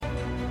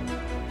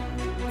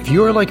If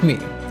you are like me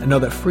and know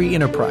that free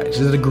enterprise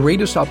is the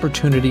greatest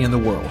opportunity in the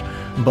world,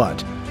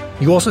 but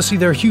you also see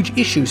there are huge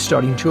issues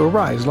starting to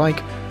arise, like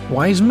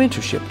why is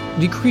mentorship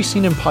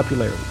decreasing in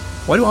popularity?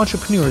 Why do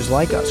entrepreneurs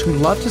like us who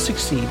love to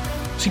succeed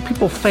see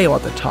people fail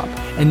at the top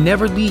and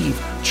never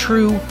leave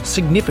true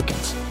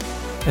significance?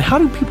 And how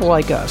do people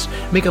like us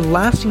make a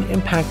lasting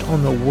impact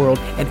on the world?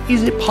 And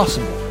is it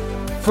possible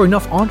for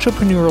enough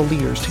entrepreneurial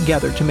leaders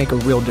together to make a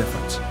real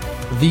difference?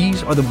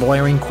 These are the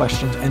blaring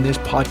questions, and this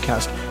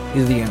podcast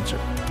is the answer.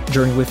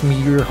 Journey with me,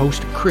 your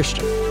host,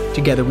 Christian.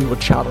 Together we will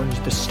challenge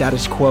the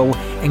status quo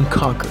and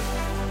conquer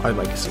our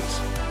legacies.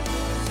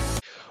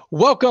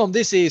 Welcome.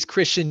 This is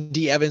Christian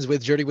D. Evans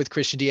with Journey with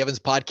Christian D. Evans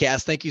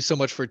podcast. Thank you so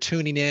much for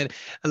tuning in.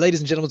 Ladies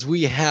and gentlemen,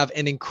 we have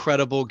an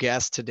incredible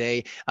guest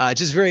today.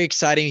 Just very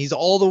exciting. He's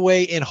all the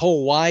way in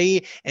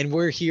Hawaii, and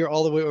we're here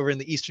all the way over in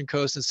the Eastern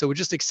Coast. And so we're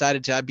just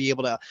excited to be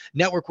able to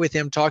network with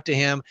him, talk to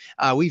him.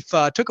 We've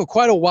took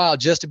quite a while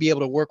just to be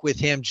able to work with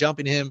him,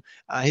 jumping him,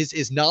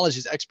 his knowledge,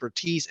 his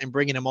expertise, and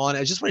bringing him on.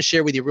 I just want to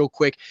share with you real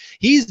quick.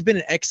 He's been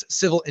an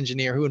ex-civil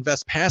engineer who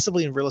invests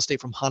passively in real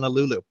estate from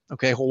Honolulu,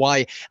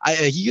 Hawaii.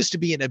 He used to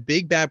be in a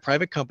big bad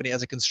private company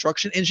as a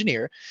construction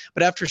engineer,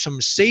 but after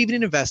some saving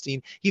and investing,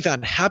 he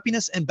found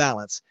happiness and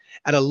balance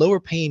at a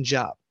lower paying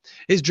job.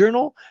 His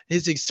journal,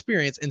 his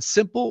experience, and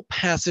simple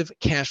passive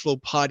cash flow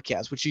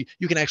podcast, which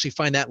you can actually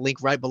find that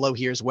link right below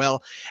here as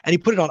well. And he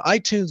put it on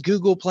iTunes,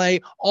 Google Play,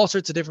 all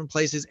sorts of different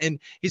places. And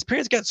his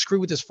parents got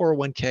screwed with his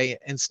 401k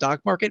and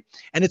stock market.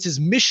 And it's his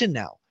mission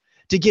now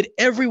to get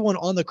everyone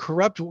on the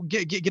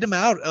get them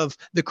out of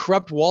the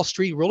corrupt Wall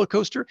Street roller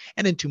coaster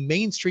and into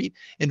Main Street,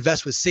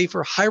 invest with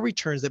safer, high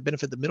returns that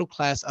benefit the middle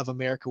class of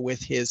America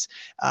with his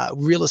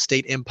real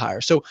estate empire.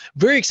 So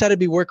very excited to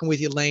be working with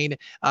you, Lane.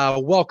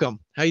 Welcome.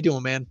 How you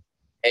doing, man?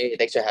 Hey,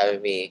 thanks for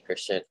having me,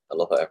 Christian.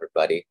 Aloha,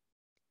 everybody.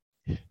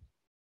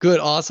 Good.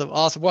 Awesome.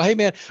 Well, hey,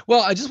 man.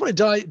 Well, I just want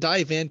to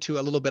dive into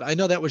a little bit. I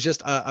know that was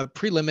just a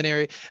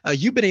preliminary.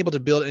 You've been able to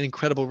build an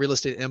incredible real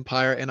estate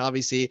empire, and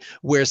obviously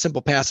where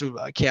simple passive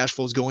cash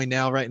flow is going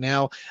right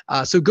now.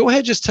 So go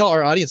ahead, just tell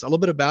our audience a little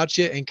bit about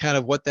you and kind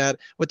of what that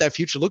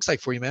future looks like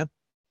for you, man.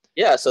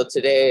 Yeah. So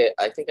today,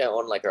 I think I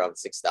own like around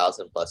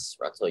 6,000 plus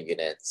rental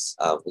units.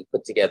 We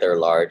put together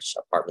large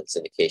apartment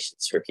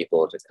syndications for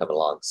people to come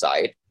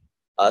alongside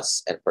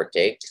us and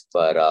partake,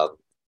 but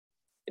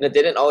it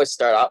didn't always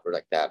start out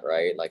like that,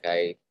 right? Like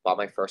I bought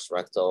my first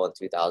rental in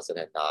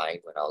 2009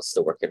 when I was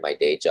still working my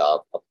day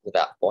job. Up to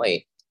that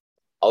point,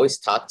 always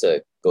taught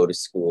to go to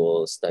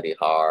school, study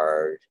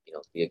hard,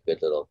 be a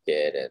good little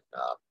kid, and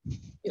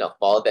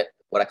follow that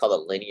what I call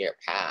the linear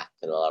path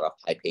that a lot of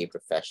high-paid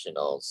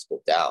professionals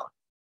go down.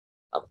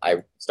 I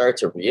started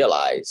to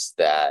realize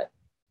that,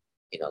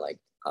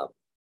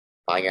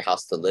 buying a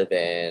house to live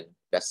in,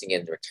 investing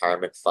in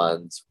retirement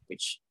funds,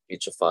 which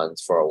mutual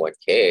funds,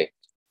 401k,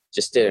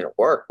 just didn't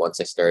work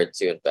once I started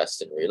to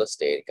invest in real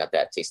estate and got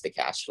that taste of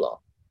cash flow.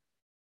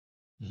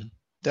 Mm-hmm.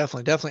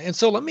 Definitely. And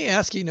so let me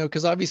ask you,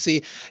 because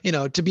obviously,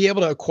 to be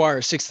able to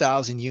acquire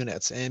 6,000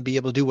 units and be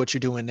able to do what you're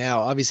doing now,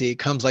 obviously it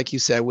comes, like you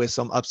said, with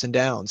some ups and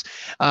downs.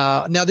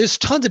 Now there's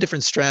tons of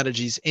different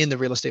strategies in the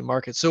real estate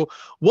market. So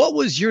what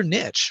was your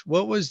niche?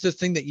 What was the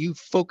thing that you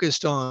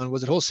focused on?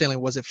 Was it wholesaling?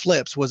 Was it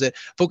flips? Was it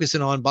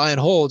focusing on buy and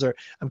holds? Or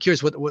I'm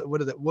curious, what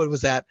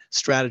was that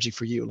strategy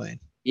for you, Lane?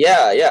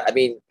 Yeah. I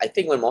mean, I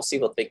think when most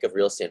people think of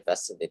real estate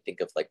investing, they think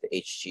of like the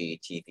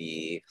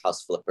HGTV,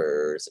 house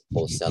flippers,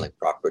 wholesaling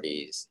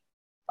properties.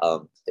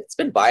 It's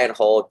been buy and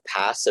hold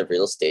passive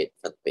real estate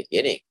from the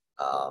beginning.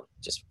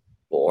 Just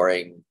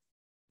boring,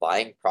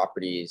 buying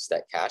properties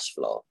that cash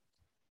flow.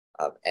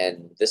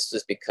 And this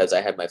was because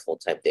I had my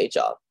full-time day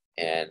job.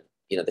 And,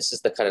 this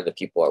is the kind of the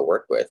people I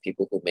work with,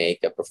 people who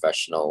make a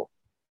professional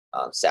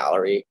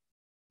salary,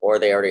 or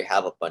they already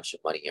have a bunch of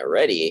money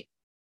already.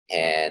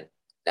 And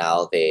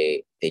now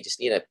they just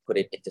need to put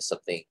it into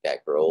something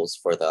that grows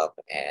for them.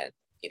 And,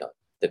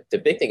 the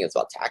big thing is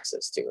about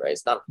taxes too, right?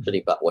 It's not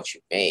really about what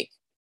you make.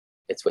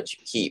 It's what you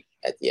keep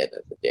at the end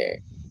of the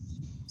day.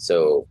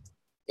 So,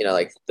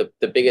 like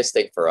the biggest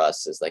thing for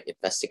us is like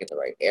investing in the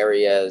right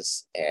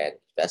areas and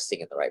investing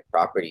in the right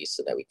properties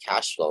so that we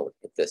cash flow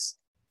with this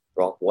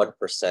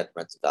 1%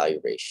 rent to value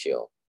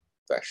ratio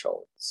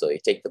threshold. So you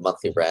take the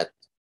monthly rent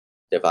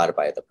divided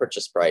by the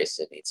purchase price,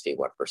 it needs to be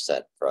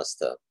 1% for us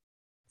to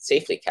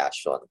safely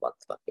cash flow on a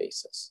month-to-month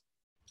basis.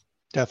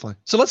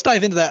 Definitely. So let's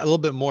dive into that a little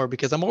bit more,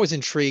 because I'm always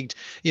intrigued,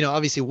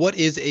 obviously, what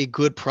is a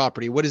good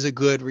property? What is a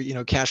good,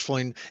 cash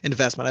flowing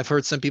investment? I've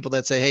heard some people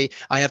that say, hey,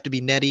 I have to be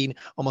netting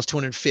almost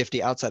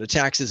 250 outside of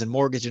taxes and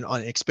mortgage and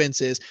on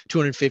expenses.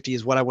 250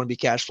 is what I want to be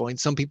cash flowing.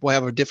 Some people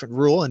have a different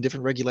rule and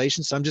different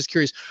regulations. So I'm just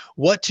curious,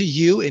 what to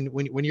you, and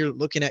when you're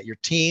looking at your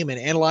team and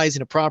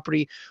analyzing a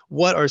property,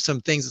 what are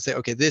some things that say,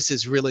 okay, this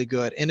is really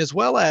good? And as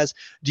well as,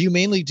 do you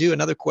mainly do,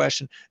 another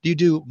question, do you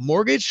do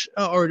mortgage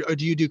or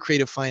do you do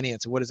creative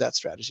finance? And what does that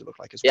strategy look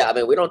like? As well? Yeah, I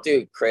mean, we don't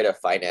do creative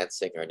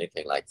financing or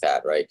anything like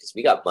that, right? Because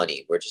we got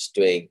money. We're just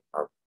doing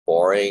our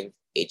boring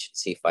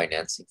agency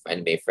financing,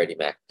 Fannie Mae, Freddie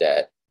Mac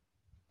debt.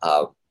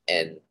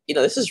 And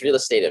this is real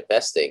estate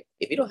investing.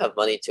 If you don't have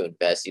money to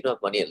invest, you don't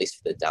have money at least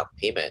for the down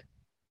payment.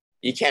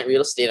 You can't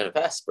real estate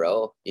invest,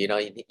 bro. You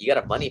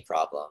got a money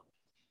problem.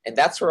 And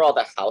that's where all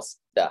the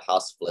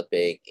house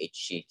flipping,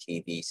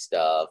 HGTV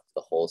stuff,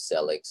 the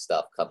wholesaling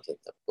stuff comes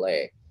into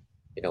play.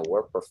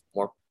 We're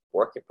more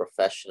working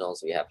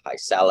professionals. We have high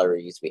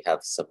salaries. We have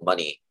some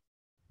money.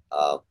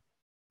 Um,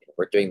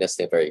 we're doing this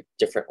in a very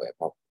different way,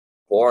 more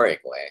boring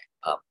way,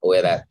 a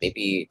way that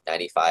maybe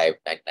 95,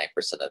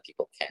 99% of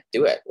people can't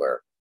do it,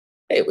 where,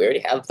 hey, we already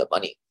have the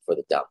money for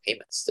the down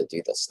payments to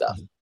do this stuff.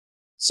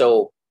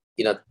 So,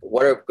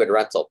 what are good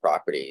rental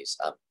properties?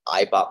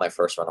 I bought my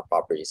first rental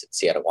properties in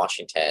Seattle,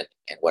 Washington.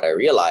 And what I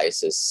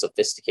realized is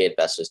sophisticated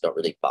investors don't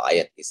really buy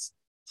in these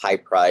high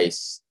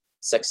price,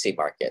 sexy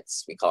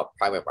markets. We call them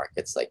primary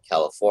markets like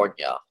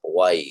California,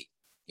 Hawaii,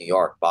 New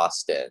York,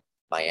 Boston,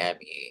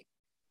 Miami,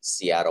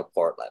 Seattle,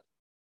 Portland.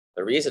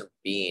 The reason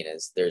being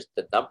is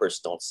the numbers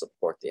don't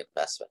support the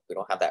investment. We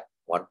don't have that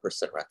 1%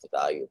 rent to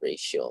value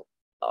ratio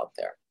out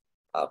there.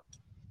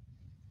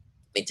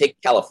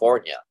 Take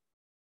California.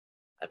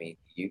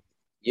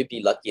 You'd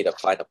be lucky to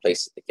find a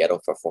place in the ghetto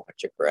for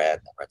 400 grand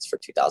that rents for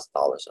 $2,000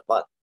 a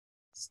month.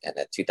 And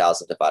then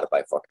 2,000 divided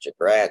by 400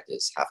 grand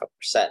is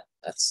 0.5%.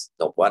 That's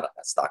no bueno.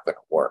 That's not going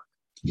to work.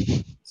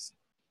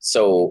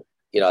 So,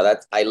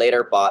 I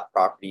later bought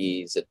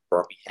properties in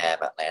Birmingham,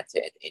 Atlanta,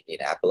 and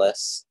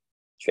Indianapolis,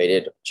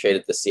 traded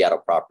the Seattle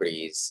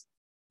properties.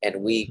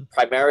 And we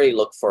primarily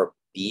look for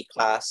B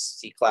class,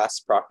 C class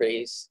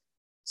properties.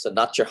 So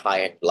not your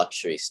high-end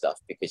luxury stuff,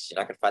 because you're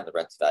not going to find the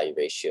rent to value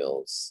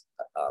ratios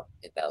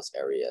in those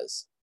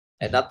areas,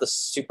 and not the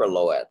super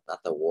low end, not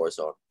the war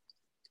zone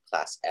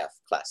class F,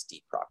 class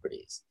D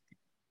properties.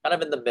 Kind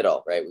of in the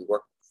middle, right? We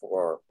work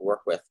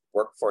with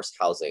workforce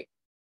housing.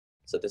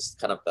 So this is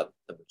kind of the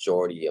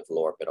majority of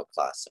lower middle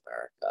class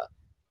America.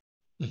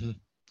 Mm-hmm.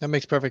 That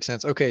makes perfect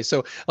sense. Okay.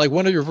 So like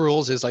one of your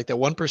rules is like that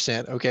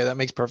 1%. Okay. That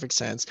makes perfect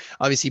sense.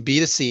 Obviously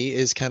B2C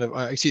is kind of,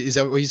 is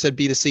that what you said?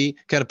 B2C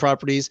kind of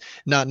properties,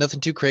 nothing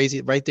too crazy,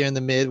 right there in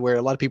the mid where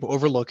a lot of people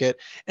overlook it.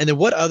 And then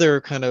what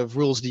other kind of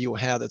rules do you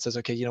have that says,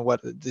 okay, you know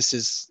what, this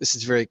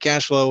is very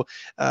cash flow,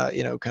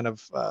 kind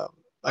of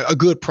a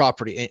good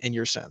property in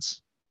your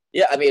sense?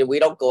 Yeah. We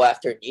don't go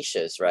after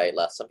niches, right?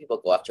 Some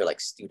people go after like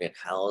student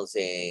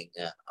housing,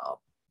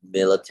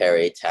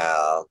 military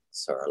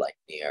towns, or like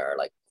near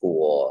like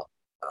cool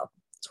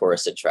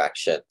tourist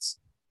attractions.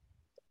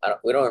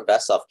 We don't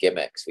invest off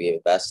gimmicks. We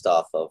invest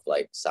off of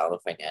like sound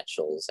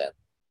financials.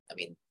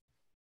 And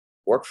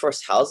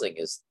workforce housing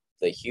is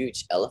the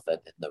huge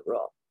elephant in the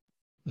room.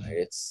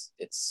 Right?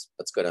 It's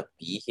what's going to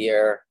be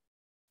here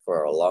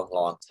for a long,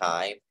 long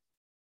time.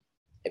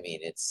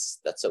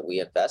 That's what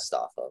we invest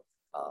off of.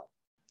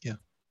 Yeah.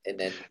 And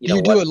then do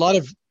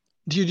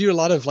you do a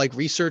lot of like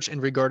research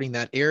in regarding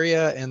that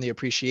area and the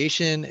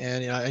appreciation?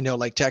 And I know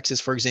like Texas,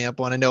 for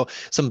example, and I know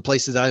some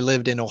places that I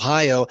lived in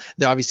Ohio,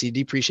 they're obviously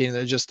depreciating.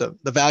 They're just the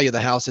value of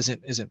the house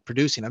isn't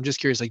producing. I'm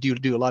just curious, like, do you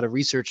do a lot of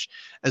research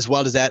as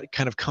well? Does that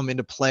kind of come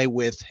into play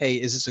with, hey,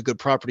 is this a good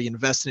property to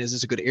invest in? Is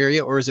this a good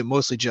area? Or is it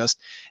mostly just,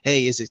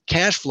 hey, is it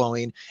cash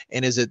flowing?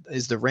 And is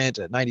the rent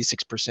at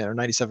 96% or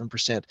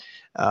 97%,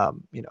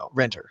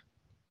 renter?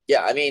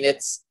 Yeah,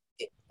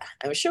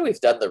 I'm sure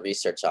we've done the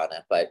research on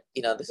it, but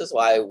this is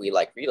why we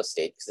like real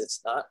estate, because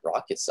it's not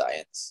rocket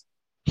science.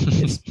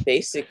 It's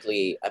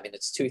basically,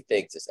 it's two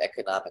things: it's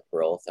economic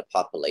growth and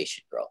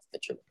population growth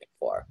that you're looking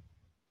for.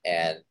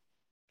 And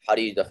how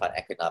do you define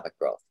economic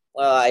growth?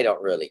 Well, I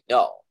don't really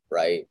know,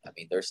 right?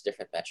 There's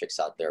different metrics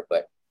out there,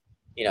 but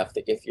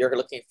if you're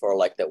looking for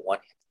like the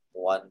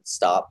one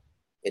stop,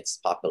 it's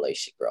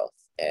population growth.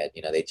 And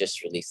they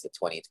just released the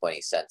 2020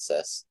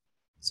 census,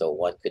 so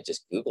one could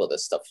just Google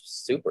this stuff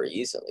super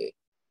easily.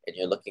 And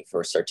you're looking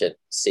for certain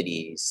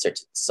cities,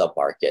 certain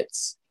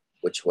submarkets,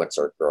 which ones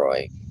are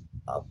growing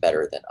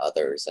better than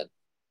others. And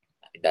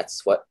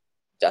that's what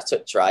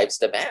drives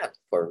demand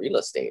for real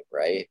estate,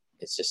 right?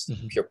 It's just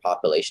pure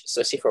population,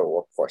 especially for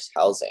workforce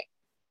housing.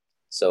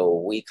 So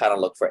we kind of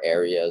look for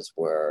areas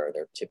where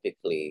they're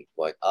typically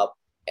going up.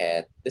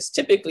 And this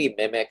typically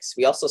mimics,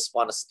 we also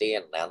want to stay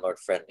in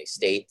landlord-friendly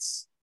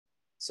states.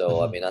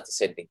 So, not to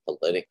say anything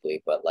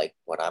politically, but like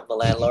when I'm the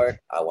landlord,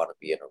 I want to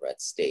be in a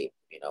red state,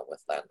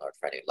 with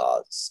landlord-friendly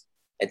laws.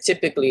 And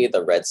typically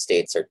the red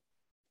states are,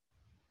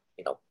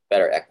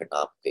 better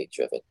economically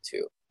driven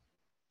too.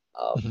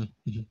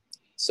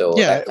 So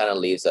that kind of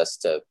leaves us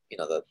to,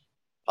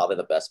 probably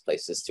the best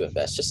places to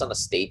invest, just on a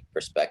state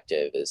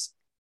perspective, is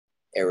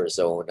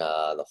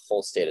Arizona, the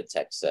whole state of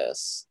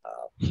Texas,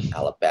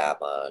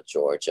 Alabama,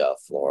 Georgia,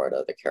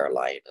 Florida, the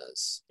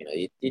Carolinas.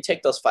 You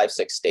take those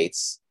 5-6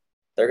 states,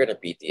 they're going to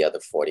beat the other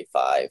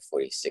 45,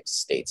 46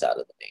 states out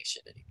of the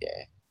nation any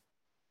day.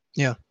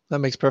 Yeah, that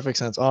makes perfect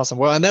sense. Awesome.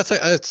 Well, and that's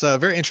a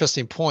very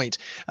interesting point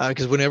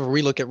because whenever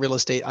we look at real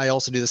estate, I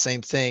also do the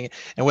same thing.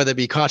 And whether it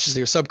be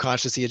consciously or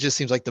subconsciously, it just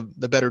seems like the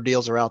better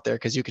deals are out there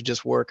because you could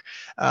just work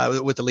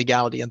with the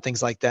legality and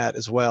things like that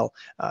as well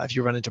if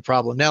you run into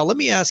problem. Now, let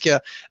me ask you,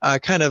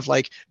 kind of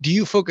like, do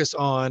you focus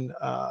on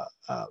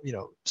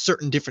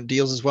certain different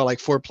deals as well, like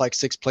fourplex,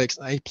 sixplex,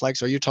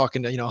 eightplex? Or are you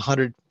talking,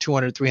 100,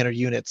 200, 300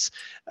 units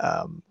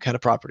kind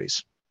of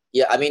properties?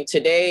 Yeah, I mean,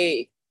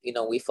 today,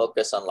 we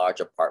focus on large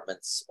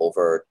apartments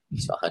over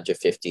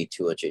 150,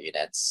 200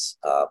 units.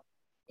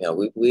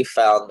 We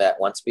found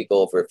that once we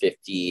go over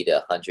 50 to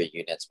 100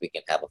 units, we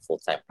can have a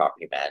full-time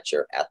property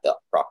manager at the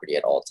property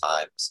at all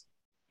times.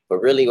 But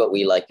really what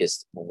we like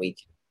is when we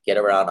get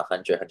around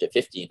 100,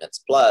 150 units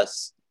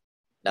plus,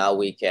 now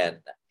we can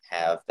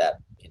have that,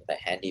 the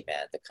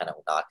handyman to kind of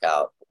knock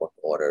out work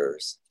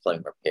orders,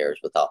 plumbing repairs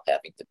without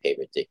having to pay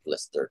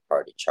ridiculous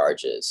third-party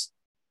charges,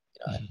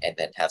 and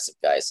then have some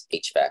guys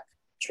HVAC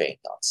trained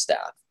on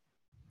staff.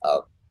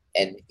 Um,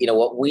 and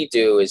what we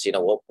do is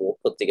we'll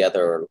put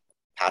together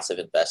passive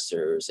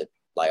investors and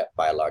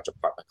buy a large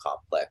apartment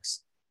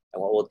complex.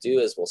 And what we'll do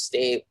is we'll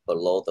stay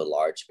below the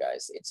large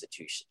guys, the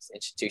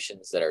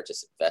institutions that are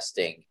just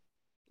investing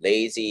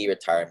lazy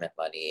retirement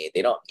money.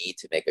 They don't need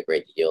to make a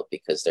great yield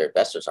because their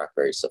investors aren't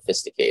very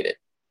sophisticated.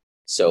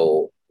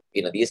 So,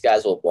 these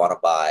guys will want to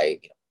buy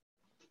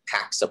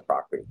packs of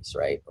properties,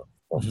 right?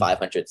 Or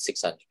 500,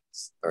 600,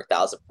 or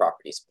 1,000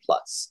 properties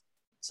plus.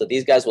 So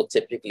these guys will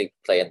typically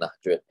play in the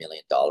 $100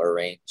 million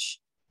range.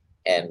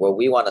 And where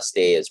we want to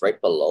stay is right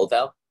below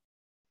them.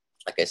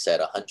 Like I said,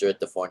 100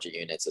 to 400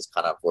 units is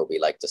kind of where we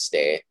like to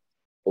stay.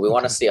 But we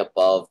want to stay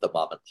above the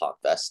mom and pop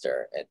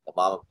investor. And the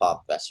mom and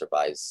pop investor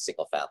buys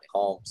single family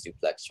homes,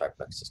 duplex,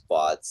 triplexes,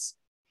 quads,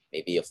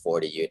 maybe a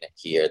 40 unit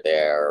here,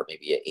 there, or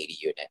maybe an 80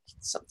 unit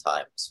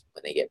sometimes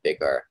when they get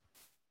bigger.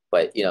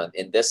 But,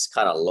 in this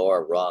kind of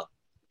lower rung,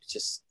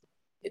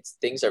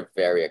 things are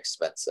very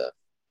expensive,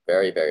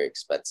 very, very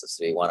expensive.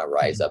 So we want to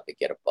rise up and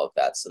get above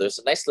that. So there's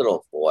a nice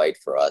little void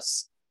for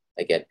us,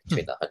 again,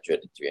 between the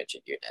 100 and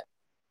 300 unit.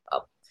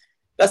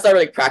 That's not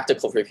really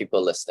practical for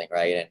people listening,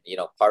 right? And,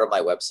 part of my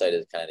website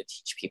is kind of to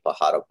teach people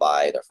how to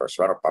buy their first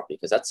rental property,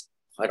 because that's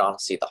quite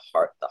honestly the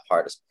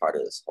hardest part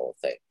of this whole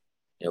thing.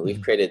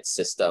 We've created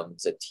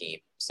systems and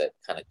teams that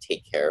kind of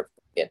take care of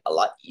it a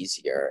lot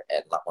easier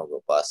and a lot more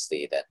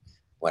robustly than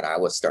when I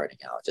was starting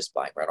out, just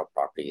buying rental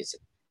properties.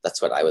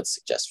 That's what I would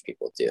suggest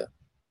people do.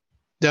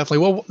 Definitely.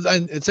 Well,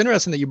 and it's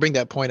interesting that you bring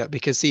that point up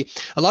because see,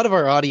 a lot of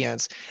our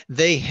audience,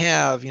 they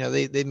have,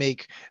 they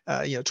make,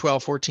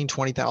 12, 14,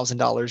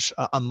 $20,000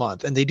 a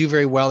month, and they do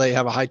very well. They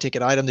have a high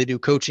ticket item. They do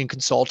coaching,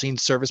 consulting,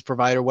 service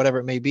provider, whatever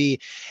it may be.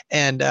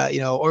 And,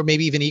 or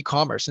maybe even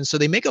e-commerce. And so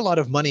they make a lot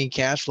of money in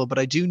cash flow, but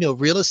I do know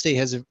real estate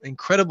has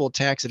incredible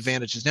tax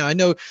advantages. Now I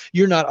know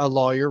you're not a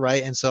lawyer,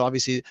 right? And so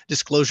obviously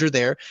disclosure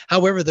there.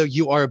 However, though,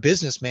 you are a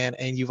businessman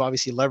and you've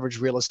obviously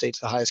leveraged real estate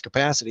to the highest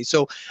capacity.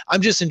 So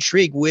I'm just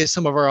intrigued with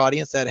some of our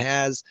audience that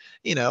has,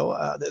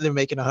 they're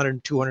making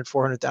 100, 200,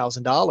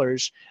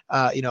 $400,000,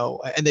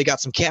 and they got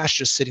some cash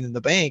just sitting in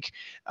the bank.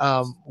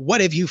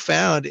 What have you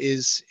found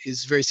is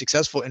very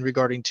successful in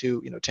regarding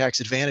to, tax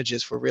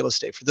advantages for real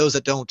estate for those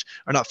that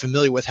are not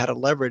familiar with how to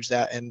leverage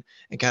that and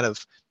kind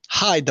of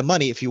hide the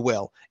money, if you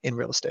will, in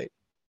real estate?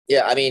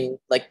 Yeah, I mean,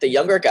 like the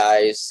younger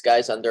guys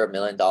under $1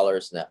 million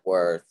net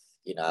worth,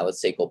 I would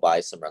say go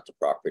buy some rental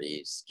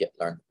properties,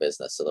 learn the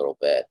business a little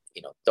bit.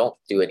 Don't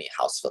do any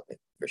house flipping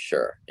for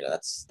sure.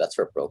 That's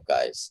for broke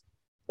guys.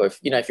 But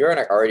if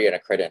you're already an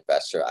accredited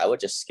investor, I would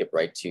just skip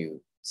right to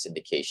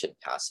syndication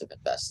passive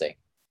investing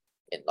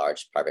in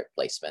large private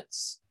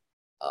placements.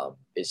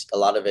 A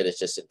lot of it is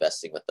just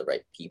investing with the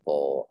right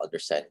people,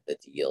 understanding the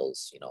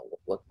deals.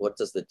 What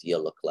does the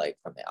deal look like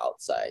from the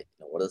outside?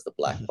 What does the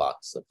black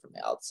box look from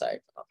the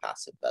outside from a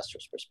passive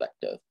investor's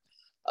perspective?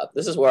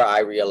 This is where I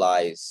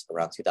realized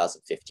around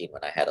 2015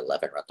 when I had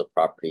 11 rental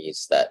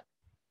properties that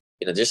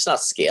they're just not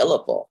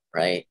scalable,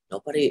 right?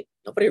 Nobody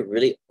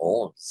really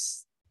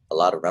owns a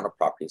lot of rental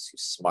properties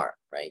who's smart,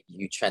 right?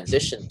 You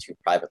transition to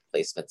private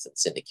placements and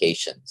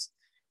syndications.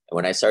 And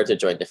when I started to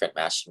join different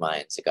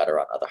masterminds, I got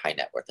around other high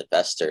net worth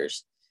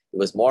investors. It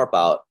was more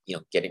about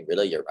getting rid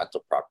of your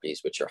rental properties,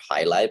 which are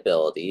high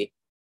liability,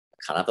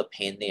 kind of a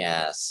pain in the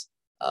ass.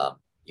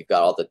 You've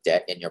got all the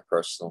debt in your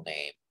personal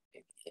name,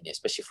 and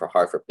especially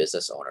hard for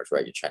business owners,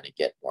 right? You're trying to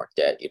get more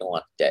debt. You don't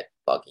want debt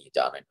bugging you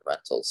down in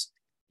rentals.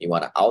 You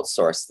want to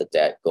outsource the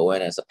debt, go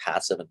in as a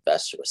passive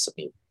investor where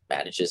somebody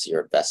manages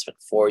your investment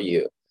for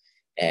you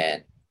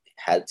and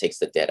takes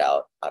the debt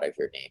out of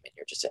your name, and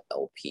you're just an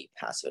LP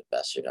passive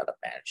investor, not a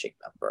managing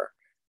member.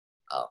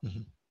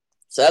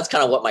 So that's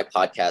kind of what my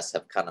podcasts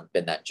have kind of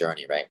been, that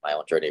journey, right? My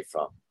own journey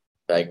from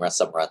buying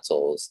some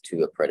rentals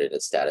to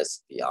accredited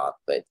status and beyond.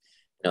 But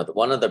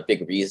one of the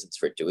big reasons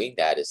for doing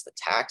that is the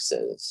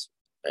taxes,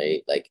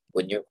 right? Like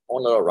when you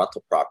own little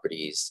rental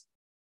properties,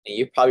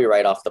 you probably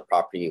write off the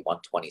property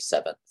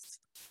 1/27th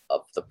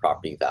of the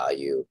property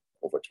value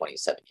over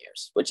 27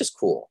 years, which is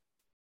cool.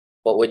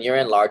 But when you're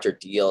in larger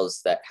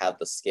deals that have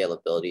the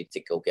scalability to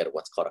go get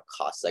what's called a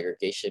cost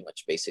segregation,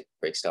 which basically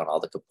breaks down all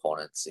the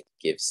components, it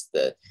gives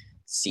the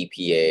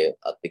CPA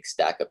a big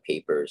stack of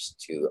papers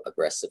to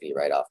aggressively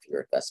write off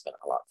your investment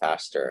a lot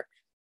faster.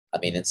 I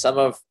mean, in some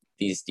of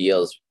these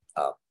deals,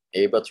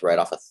 you're able to write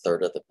off a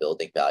third of the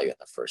building value in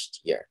the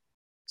first year.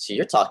 So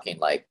you're talking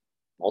like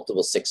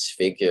multiple six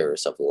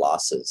figures of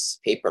losses,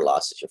 paper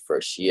losses your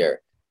first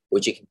year,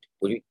 which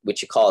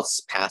you call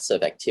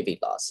passive activity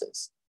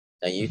losses.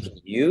 Now you can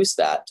use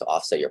that to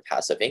offset your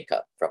passive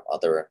income from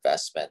other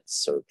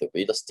investments or the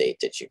real estate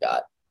that you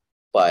got.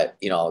 But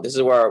this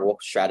is where we'll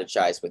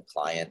strategize with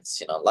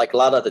clients. Like a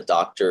lot of the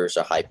doctors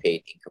or high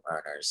paid income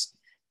earners,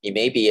 you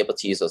may be able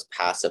to use those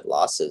passive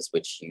losses,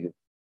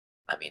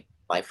 I mean,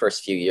 my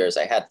first few years,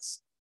 I had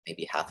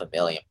maybe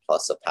 $500,000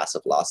 plus of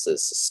passive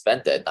losses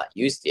suspended, not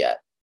used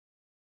yet,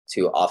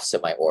 to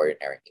offset my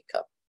ordinary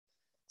income.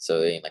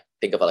 So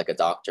think of it like a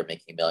doctor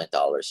making $1 million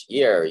a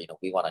year.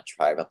 We want to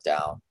drive up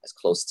down as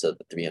close to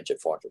the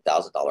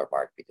 $300,000-$400,000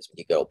 mark, because when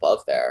you go above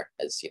there,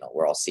 as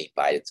we're all seeing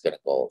Biden's going to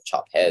go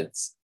chop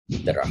heads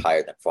that are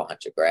higher than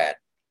 400 grand.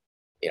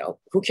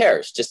 Who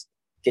cares? Just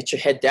get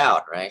your head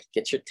down, right?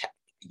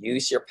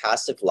 Use your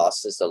passive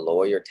losses to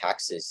lower your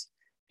taxes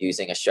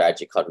using a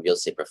strategy called real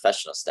estate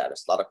professional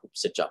status. A lot of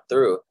hoops to jump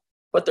through,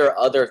 but there are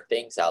other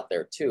things out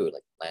there too,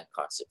 like land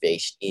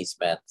conservation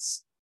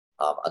easements.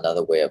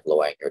 Another way of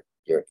lowering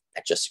your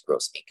adjusted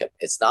gross income.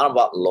 It's not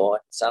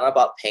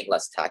about paying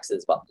less taxes.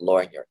 It's about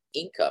lowering your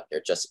income,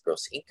 your adjusted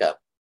gross income,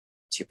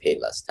 to pay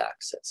less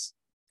taxes.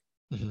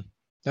 Mm-hmm.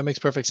 That makes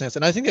perfect sense.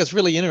 And I think that's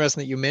really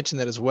interesting that you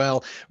mentioned that as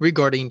well,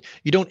 regarding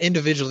you don't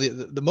individually,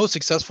 the most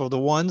successful, the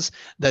ones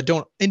that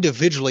don't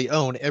individually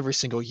own every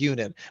single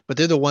unit, but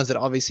they're the ones that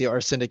obviously are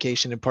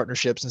syndication and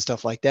partnerships and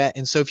stuff like that.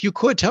 And so if you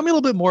could tell me a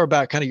little bit more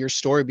about kind of your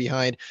story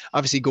behind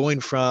obviously going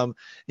from,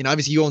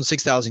 obviously you own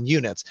 6,000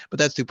 units, but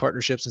that's through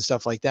partnerships and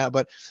stuff like that.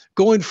 But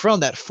going from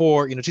that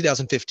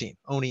 2015,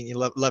 owning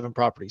 11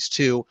 properties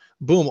to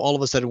boom, all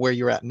of a sudden where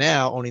you're at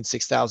now, owning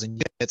 6,000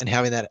 units and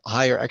having that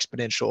higher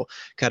exponential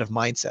kind of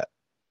mindset.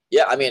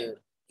 Yeah, I mean,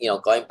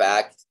 going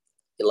back,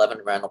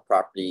 11 rental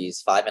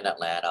properties, 5 in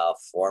Atlanta,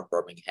 4 in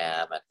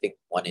Birmingham, I think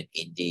 1 in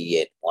Indy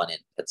and 1 in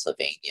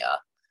Pennsylvania.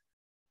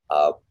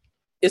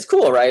 It's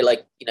cool, right?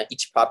 Like,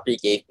 each property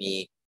gave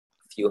me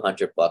a few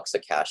 $100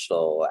 of cash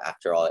flow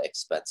after all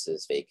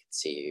expenses,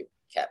 vacancy,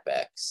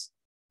 CapEx,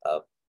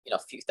 a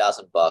few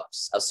 $1,000. I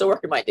was still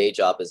working my day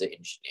job as an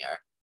engineer,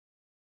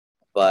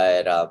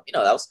 but that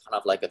was kind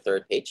of like a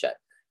third paycheck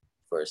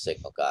for a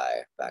single guy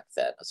back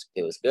then.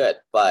 It was good,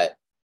 but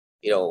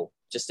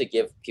just to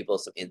give people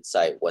some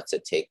insight, what's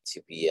it take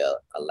to be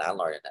a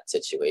landlord in that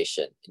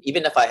situation. And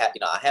even if I had,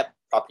 I have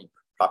property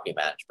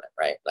management,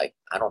 right? Like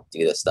I don't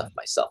do this stuff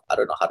myself. I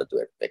don't know how to do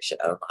an eviction.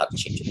 I don't know how to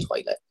change a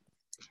toilet.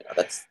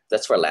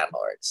 That's for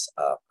landlords.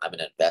 I'm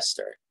an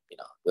investor.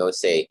 We always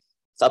say,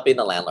 stop being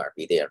the landlord,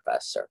 be the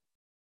investor.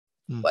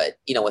 Mm. But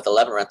with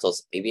 11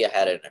 rentals, maybe I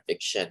had an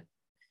eviction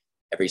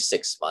every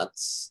 6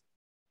 months.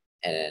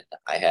 And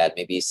I had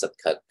maybe some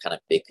kind of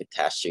big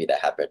catastrophe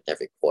that happened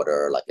every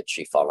quarter, like a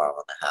tree falling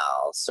on the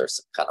house or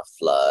some kind of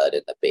flood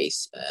in the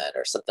basement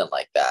or something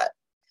like that.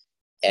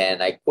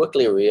 And I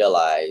quickly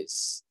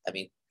realized, I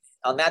mean,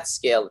 on that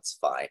scale, it's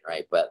fine,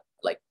 right? But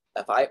like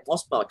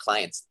most of my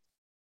clients,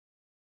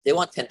 they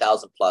want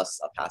 10,000 plus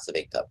of passive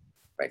income,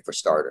 right? For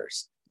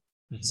starters.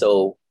 Mm-hmm.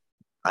 So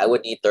I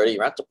would need 30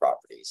 rental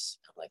properties.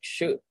 I'm like,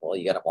 shoot, well,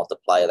 you got to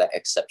multiply that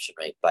exception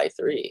rate by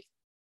 3.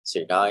 So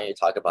now you're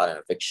talking about an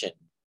eviction,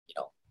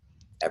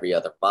 every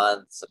other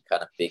month, some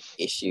kind of big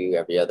issue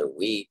every other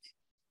week.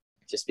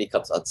 It just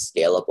becomes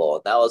unscalable.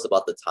 And that was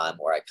about the time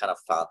where I kind of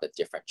found a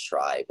different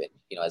tribe. And,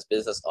 as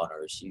business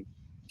owners, you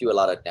do a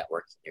lot of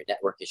networking. Your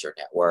network is your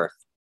net worth.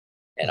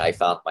 And I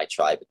found my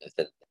tribe in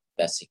the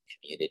investing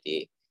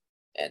community.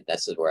 And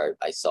this is where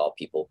I saw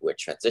people who had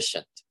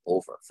transitioned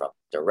over from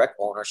direct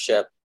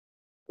ownership,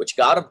 which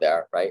got them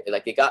there, right?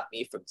 Like it got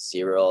me from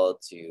 0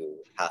 to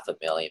 $500,000, $1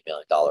 million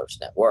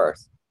net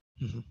worth.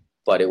 Mm-hmm.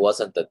 But it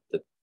wasn't the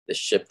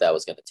ship that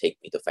was going to take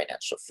me to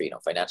financial freedom.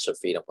 Financial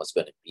freedom was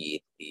going to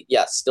be,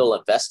 still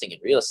investing in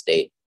real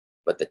estate,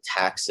 but the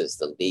taxes,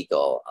 the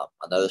legal.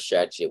 Another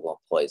strategy at one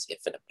point is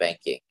infinite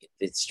banking.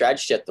 The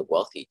strategy that the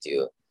wealthy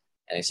do.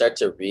 And I started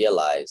to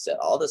realize that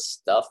all the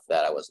stuff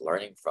that I was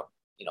learning from,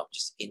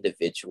 just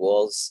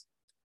individuals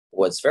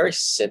was very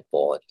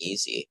simple and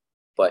easy,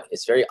 but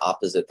it's very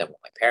opposite than what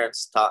my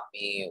parents taught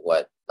me,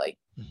 what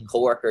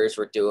coworkers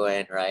were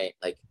doing, right?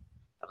 Like,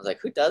 I was like,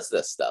 who does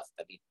this stuff?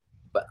 I mean,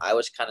 but I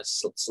was kind of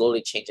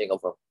slowly changing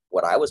over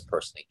what I was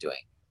personally doing,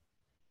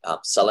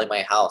 selling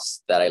my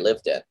house that I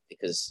lived in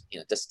because,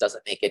 this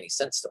doesn't make any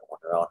sense to own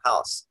your own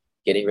house.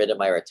 Getting rid of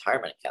my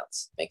retirement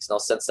accounts. Makes no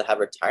sense to have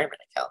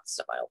retirement accounts,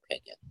 in my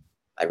opinion.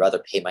 I'd rather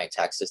pay my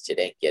taxes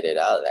today and get it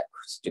out of that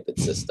stupid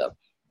system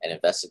and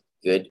invest in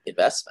good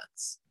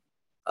investments.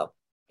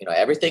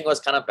 Everything was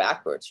kind of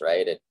backwards,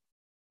 right? And,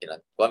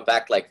 going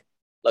back,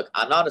 look,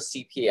 I'm not a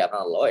CPA, I'm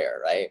not a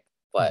lawyer, right?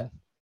 But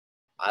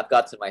I've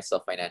gotten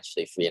myself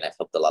financially free, and I've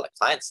helped a lot of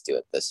clients do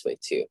it this way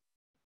too.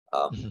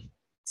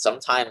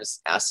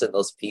 sometimes asking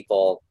those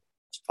people,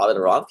 it's probably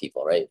the wrong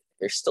people, right?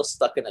 They're still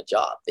stuck in a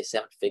job. They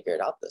still haven't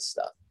figured out this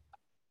stuff.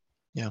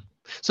 Yeah.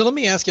 So let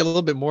me ask you a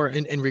little bit more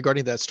in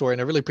regarding that story,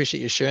 and I really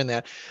appreciate you sharing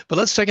that. But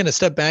let's take a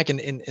step back in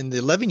the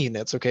 11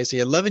 units. Okay, so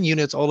you had 11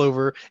 units all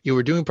over. You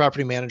were doing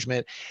property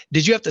management.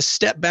 Did you have to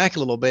step back a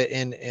little bit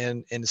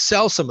and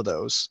sell some of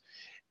those,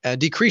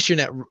 decrease your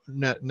net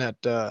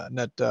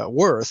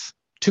worth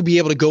to be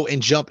able to go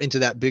and jump into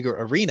that bigger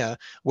arena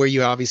where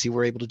you obviously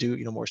were able to do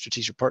more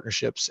strategic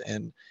partnerships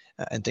and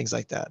things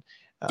like that?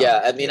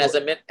 Yeah, I mean, as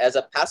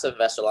a passive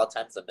investor, a lot of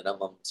times the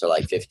minimums are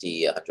like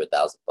 50,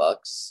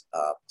 $100,000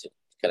 to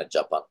kind of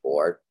jump on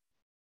board.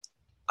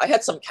 I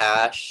had some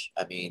cash.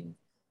 I mean,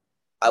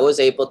 I was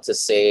able to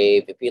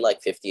save maybe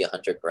like 50,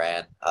 100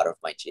 grand out of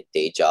my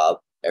day job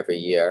every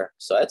year.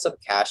 So I had some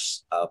cash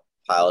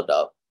piled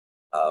up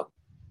um,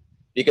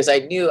 because I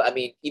knew, I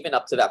mean, even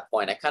up to that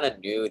point, I kind of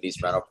knew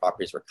these rental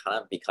properties were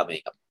kind of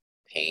becoming a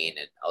pain,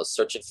 and I was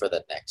searching for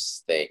the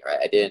next thing, right?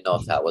 I didn't know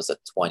if that was a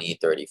 20,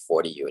 30,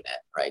 40 unit,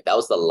 right? That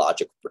was the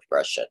logical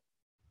progression.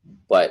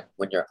 But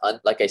when you're,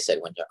 like I said,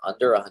 when you're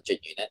under 100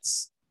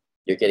 units,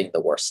 you're getting the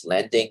worst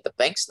lending. The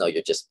banks know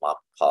you're just mom and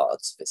pop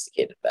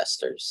sophisticated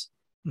investors.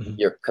 Mm-hmm.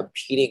 You're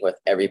competing with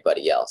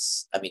everybody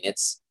else. I mean,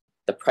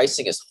 the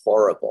pricing is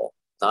horrible.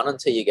 Not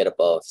until you get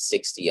above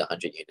 60,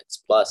 100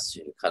 units plus,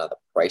 you kind of the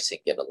pricing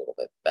get a little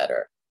bit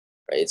better,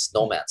 right? It's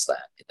no man's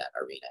land in that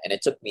arena. And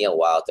it took me a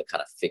while to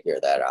kind of figure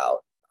that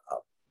out,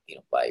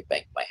 by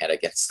banging my head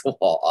against the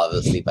wall,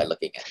 obviously, by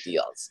looking at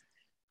deals.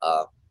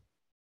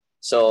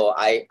 So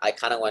I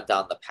kind of went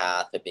down the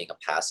path of being a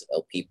passive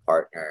LP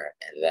partner.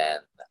 And then,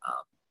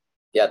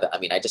 I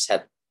mean, I just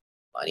had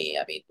money.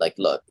 I mean, like,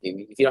 look,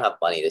 if you don't have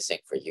money, this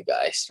ain't for you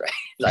guys, right?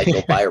 Like,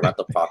 go buy a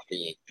rental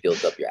property and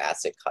build up your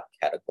asset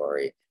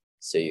category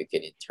so you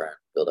can in turn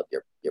build up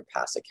your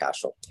passive cash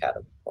flow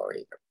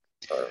category.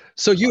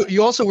 So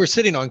you also were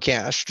sitting on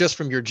cash just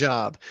from your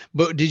job,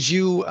 but did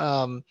you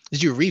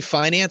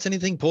refinance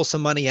anything, pull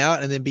some money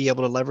out, and then be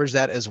able to leverage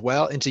that as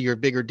well into your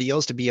bigger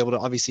deals to be able to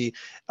obviously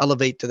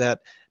elevate to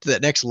that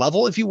next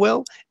level, if you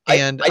will?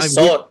 And I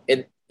sold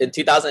in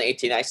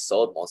 2018. I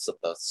sold most of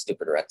the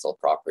stupid rental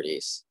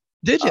properties.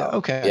 Did you?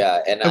 Okay.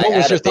 Yeah, and what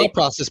was your thought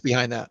process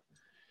behind that?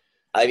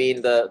 I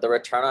mean, the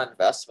return on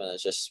investment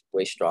is just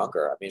way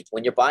stronger. I mean,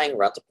 when you're buying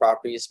rental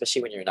properties,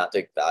 especially when you're not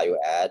doing value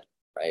add,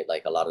 right?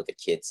 Like a lot of the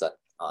kids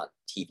on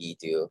TV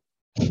do.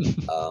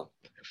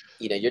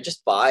 You're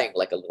just buying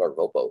like a little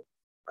rowboat,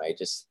 right?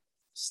 Just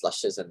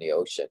slushes in the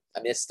ocean. I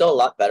mean, it's still a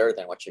lot better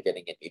than what you're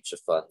getting in mutual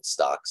fund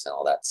stocks and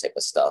all that type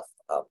of stuff.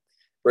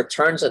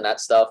 Returns on that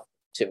stuff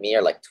to me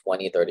are like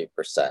 20,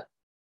 30%.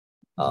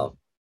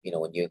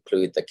 When you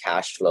include the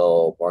cash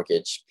flow,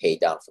 mortgage pay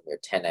down from your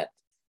tenant,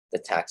 the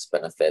tax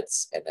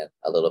benefits, and then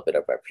a little bit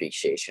of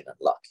appreciation and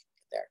luck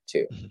in there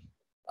too.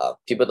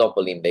 People don't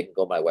believe me. They can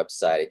go to my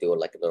website. I do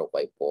like a little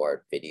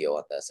whiteboard video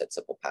on this at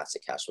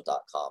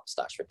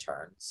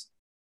simplepassivecashflow.com/returns.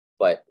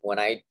 But when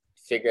I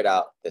figured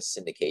out the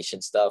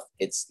syndication stuff,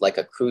 it's like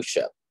a cruise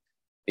ship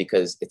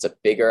because it's a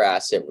bigger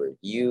asset where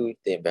you,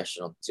 the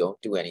investor,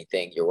 don't do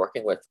anything. You're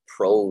working with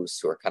pros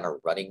who are kind of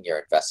running your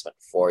investment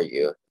for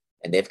you,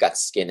 and they've got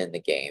skin in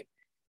the game.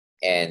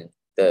 And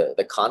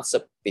the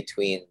concept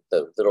between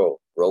the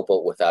little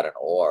rowboat without an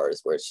oar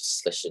is where it's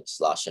just slishing,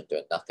 sloshing,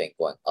 doing nothing,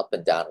 going up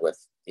and down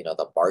with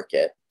the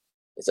market,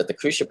 is that the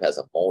cruise ship has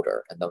a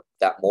motor, and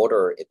that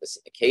motor in the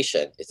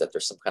syndication is that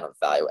there's some kind of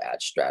value add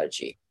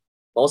strategy.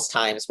 Most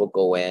times we'll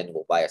go in,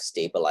 we'll buy a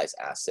stabilized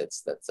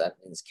assets that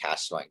means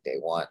cash flowing day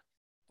one,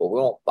 but we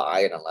won't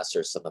buy it unless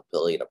there's some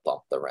ability to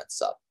bump the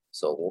rents up.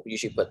 So we'll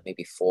usually put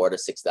maybe $4,000 to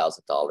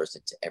 $6,000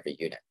 into every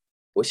unit,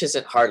 which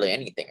isn't hardly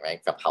anything,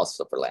 right? From house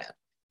flipper land.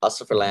 House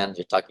flipper land,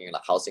 you're talking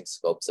about housing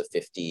scopes of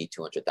 $50,000,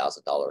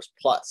 $200,000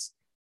 plus.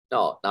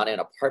 No, not in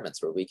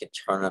apartments where we can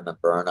turn them and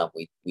burn them.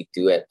 We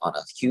do it on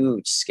a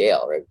huge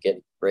scale, right? We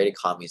get great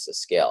economies of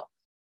scale.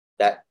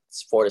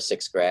 That's $4,000 to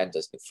 $6,000,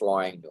 just new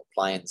flooring, new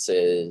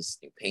appliances,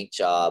 new paint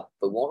job.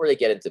 But we won't really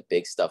get into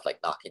big stuff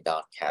like knocking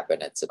down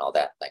cabinets and all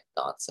that like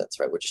nonsense,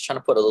 right? We're just trying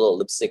to put a little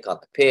lipstick on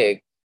the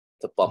pig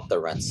to bump the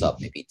rents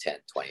up maybe 10,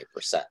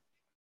 20%.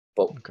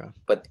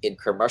 But in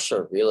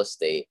commercial real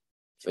estate,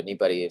 if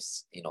anybody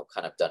has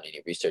kind of done any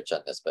research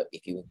on this, but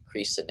if you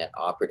increase the net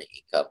operating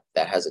income,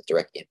 that has a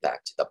direct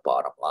impact to the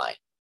bottom line,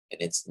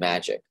 and it's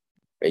magic.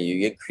 Right?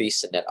 You increase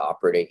the net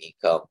operating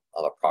income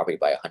of a property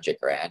by 100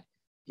 grand,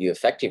 you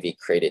effectively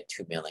created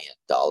 $2 million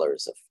of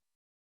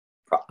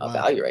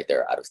value right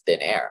there out of thin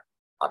air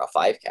on a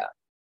 5 cap.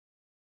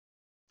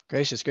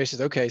 Gracious.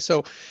 Okay.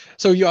 So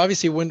you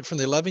obviously went from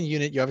the 11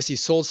 unit, you obviously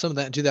sold some of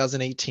that in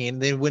 2018,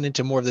 then went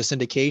into more of the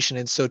syndication.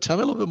 And so tell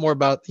me a little bit more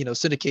about,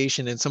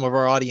 syndication and some of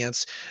our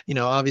audience.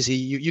 Obviously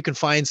you can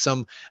find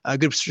some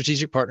good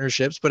strategic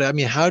partnerships, but I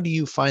mean, how do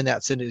you find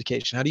that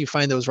syndication? How do you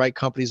find those right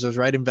companies, those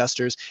right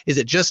investors? Is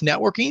it just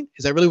networking?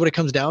 Is that really what it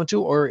comes down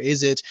to? Or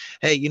is it,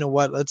 hey, you know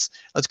what, let's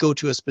go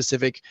to a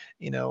specific,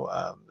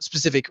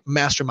 specific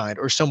mastermind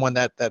or someone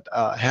that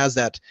has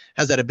that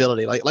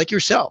ability like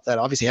yourself that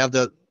obviously have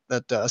that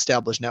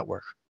established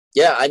network?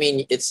 Yeah, I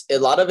mean, it's a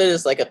lot of it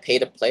is like a pay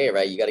to play,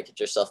 right? You got to get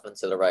yourself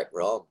into the right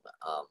room.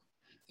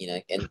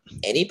 And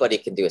anybody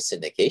can do a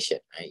syndication,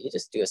 right? You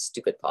just do a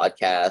stupid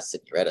podcast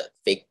and you write a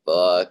fake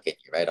book and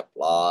you write a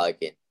blog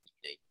and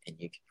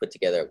you can put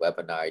together a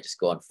webinar. You just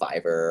go on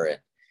Fiverr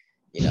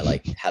and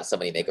like have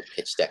somebody make a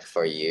pitch deck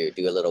for you,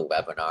 do a little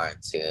webinar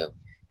and Zoom.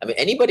 I mean,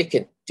 anybody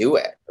can do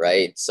it,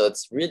 right? So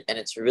it's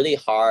really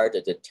hard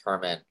to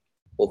determine,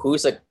 well,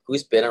 who's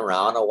been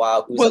around a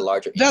while, who's a Well,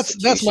 larger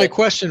that's my institution.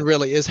 question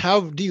really, is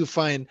how do you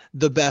find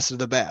the best of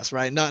the best,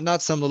 right?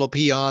 Not some little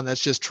peon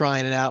that's just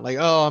trying it out like,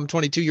 oh, I'm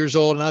 22 years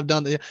old and I've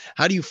done the,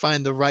 how do you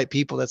find the right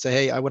people that say,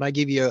 hey, when I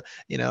give you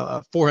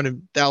a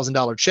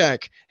 $400,000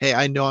 check, hey,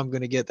 I know I'm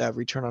going to get that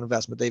return on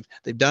investment.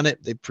 They've done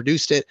it, they've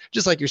produced it,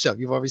 just like yourself.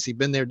 You've obviously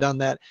been there, done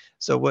that.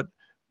 So what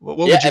Yeah,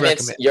 would you I mean,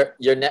 it's recommend?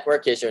 your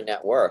network is your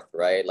net worth,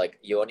 right? Like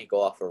you only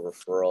go off of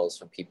referrals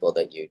from people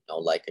that you know,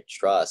 like, and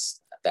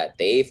trust, that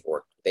they've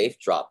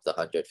dropped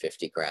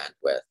 150 grand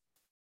with.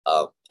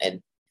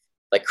 And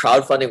like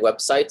crowdfunding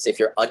websites, if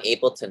you're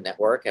unable to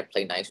network and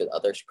play nice with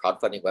others,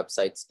 crowdfunding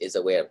websites is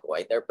a way of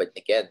going there. But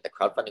again, the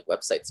crowdfunding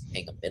website's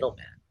paying a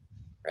middleman,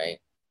 right?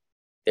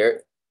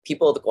 They're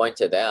people going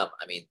to them.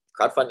 I mean,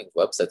 crowdfunding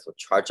websites will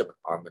charge them an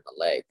arm and a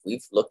leg.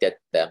 We've looked at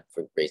them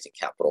for raising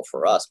capital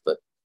for us, but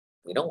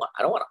I don't want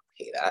to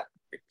pay that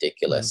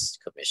ridiculous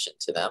commission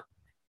to them.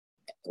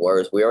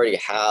 Whereas we already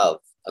have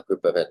a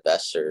group of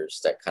investors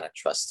that kind of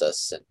trust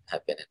us and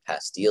have been in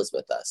past deals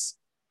with us.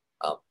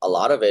 A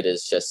lot of it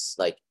is just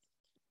like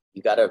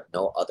you got to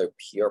know other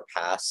pure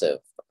passive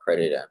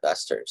accredited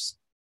investors.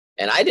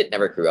 And I did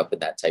never grew up in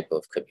that type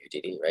of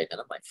community, right? None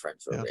of my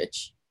friends were Yeah.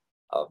 rich,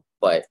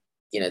 but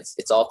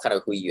it's all kind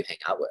of who you hang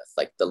out with.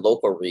 Like the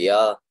local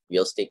RIA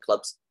real estate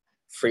clubs,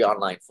 free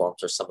online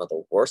forums are some of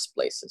the worst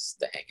places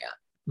to hang out.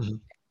 Mm-hmm.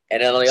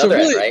 And then on the So other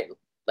end, really, right?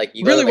 Like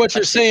you go to really the what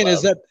you're country saying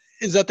club.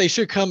 is that they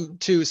should come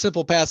to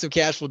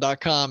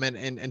simplepassivecashflow.com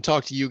and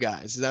talk to you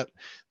guys. Is that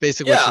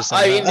basically what Yeah, you're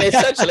saying? I mean, Huh?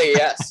 essentially,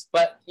 yes.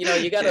 But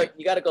you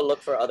gotta go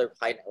look for other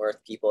high net worth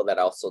people that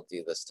also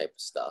do this type of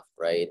stuff,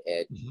 right?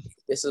 And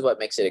this is what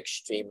makes it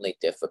extremely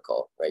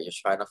difficult, right? You're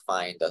trying to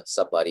find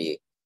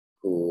somebody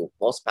who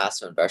most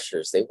passive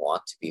investors, they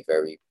want to be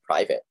very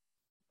private.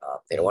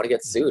 They don't want to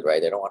get sued,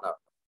 right? They don't want to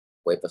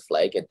wave a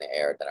flag in the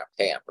air that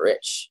I'm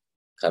rich,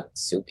 come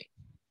sue me.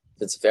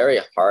 It's very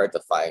hard to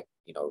find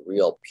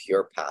real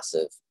pure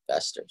passive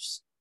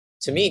investors.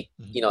 To me,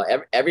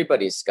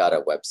 everybody's got a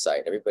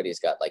website,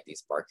 everybody's got like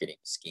these marketing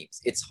schemes.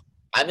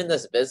 I'm in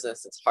this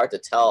business, it's hard to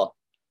tell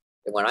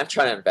when I'm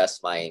trying to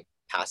invest my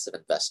passive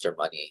investor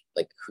money,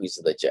 like who's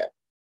legit,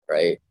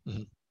 right?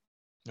 Mm-hmm.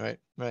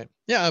 Right.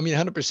 Yeah, I mean,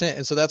 100%.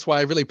 And so that's why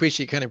I really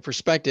appreciate kind of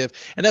perspective.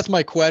 And that's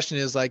my question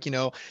is like,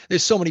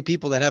 there's so many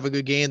people that have a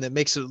good game that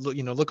makes it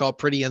look all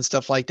pretty and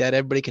stuff like that.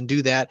 Everybody can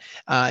do that,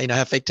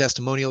 have fake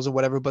testimonials or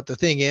whatever. But the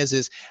thing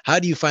is how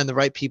do you find the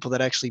right people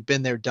that actually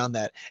been there, done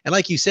that? And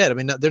like you said, I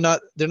mean, they're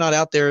not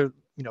out there,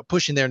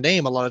 pushing their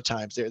name a lot of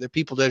times. They're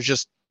people that are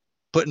just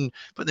putting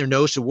their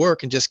nose to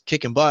work and just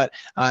kicking butt.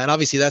 And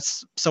obviously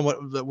that's somewhat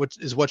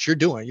what you're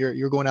doing.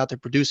 You're going out there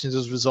producing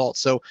those results.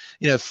 So,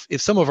 if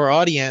some of our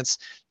audience,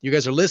 you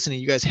guys are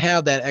listening, you guys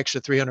have that extra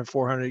 300,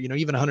 400,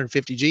 even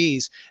 150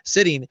 G's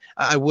sitting,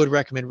 I would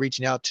recommend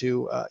reaching out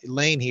to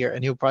Lane here,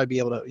 and he'll probably be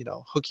able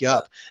to, hook you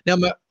up. Now,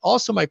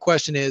 my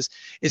question is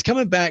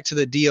coming back to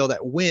the deal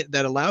that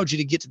allowed you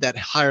to get to that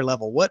higher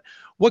level. What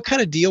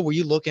kind of deal were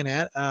you looking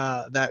at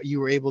that you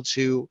were able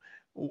to,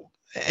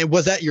 and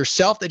was that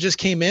yourself that just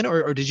came in,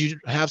 or did you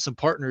have some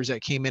partners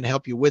that came in and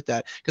help you with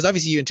that? Because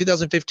obviously in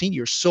 2015,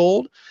 you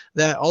sold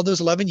all those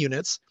 11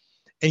 units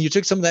and you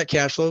took some of that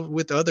cash flow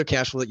with the other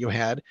cash flow that you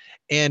had.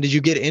 And did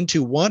you get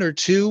into one or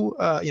two,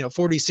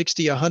 40,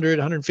 60, 100,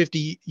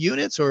 150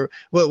 units, or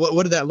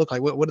what did that look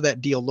like? What did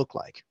that deal look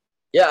like?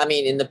 Yeah, I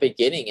mean, in the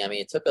beginning, I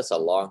mean, it took us a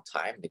long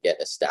time to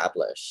get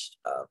established.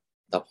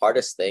 The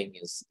hardest thing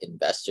is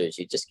investors.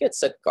 You just get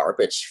sent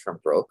garbage from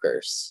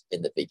brokers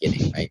in the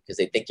beginning, right? Because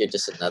they think you're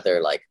just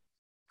another like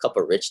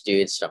couple of rich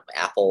dudes from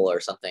Apple or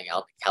something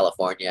out in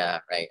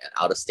California, right? An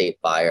out-of-state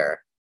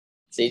buyer.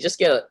 So you just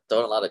get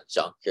thrown a lot of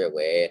junk your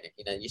way,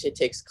 and it usually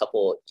takes a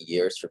couple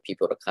years for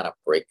people to kind of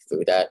break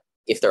through that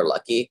if they're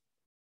lucky.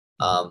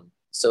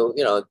 So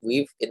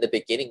we've in the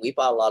beginning we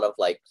bought a lot of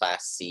like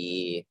Class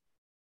C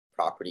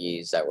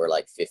properties that were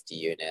like 50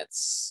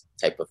 units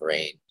type of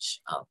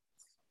range.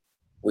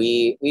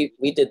 We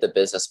did the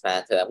business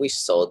plan to them. We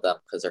sold them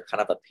because they're kind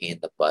of a pain in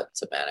the butt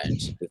to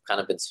manage. We've kind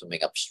of been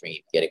swimming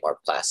upstream, getting more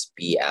Class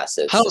B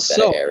assets How in better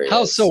so?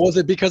 How so? areas. Was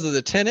it because of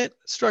the tenant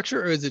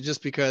structure, or is it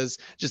just because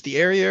the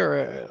area,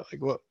 or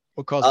like what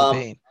caused the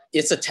pain?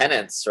 It's the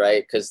tenants,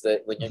 right? Because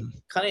when you're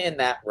kind of in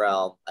that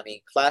realm, I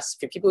mean,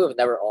 for people who have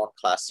never owned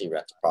Class C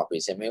rental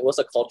properties, I mean, it was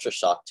a culture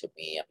shock to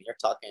me. I mean, you're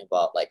talking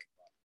about like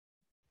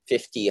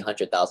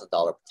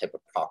 $50,000-$100,000 type of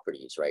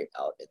properties right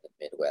out in the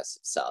Midwest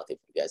and South. If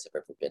you guys have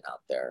ever been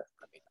out there,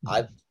 I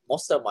mean,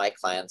 most of my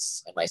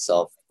clients and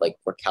myself, like,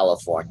 we're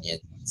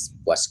Californians,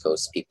 West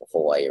Coast people,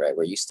 Hawaii, right?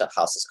 We're used to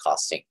houses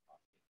costing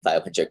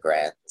 500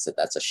 grand, so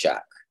that's a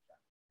shack,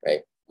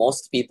 right?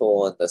 most people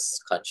in this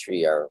country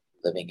are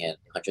living in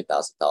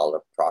 $100,000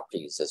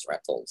 properties as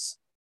rentals.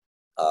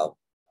 Um,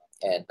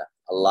 and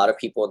a lot of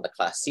people in the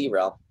Class C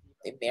realm,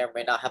 they may or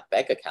may not have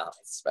bank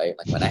accounts, right?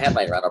 Like when I had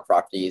my rental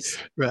properties,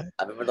 Right.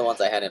 I remember the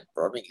ones I had in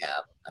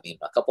Birmingham. I mean,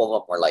 a couple of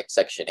them were like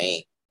Section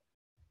 8.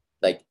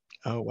 Like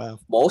Oh, wow.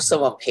 most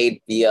of them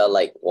paid via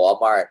like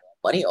Walmart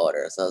money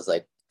orders. I was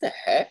like, what the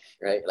heck,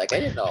 right? Like I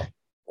didn't know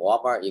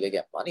Walmart you could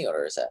get money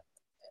orders at.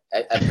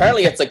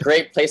 Apparently, it's a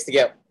great place to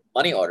get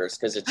money orders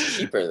because it's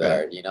cheaper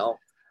there. Right. You know,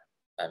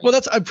 I mean,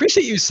 Well, I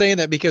appreciate you saying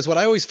that, because what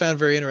I always found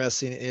very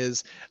interesting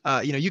is,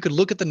 you could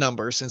look at the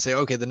numbers and say,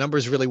 okay, the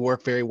numbers really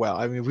work very well.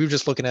 I mean, we were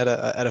just looking at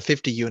a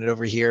 50 unit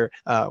over here,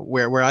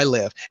 where I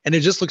live, and it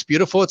just looks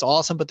beautiful. It's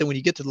awesome. But then when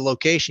you get to the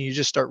location, you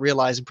just start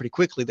realizing pretty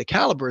quickly the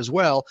caliber as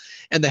well,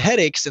 and the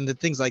headaches and the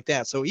things like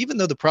that. So even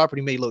though the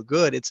property may look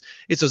good, it's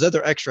those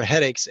other extra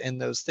headaches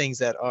and those things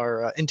that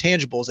are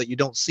intangibles that you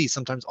don't see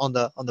sometimes on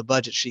the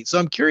budget sheet. So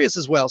I'm curious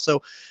as well.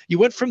 So you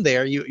went from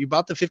there, you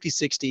bought the 50,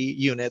 60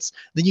 units,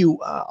 then you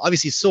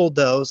obviously sold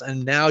those,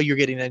 and now you're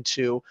getting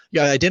into,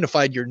 you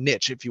identified your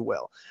niche, if you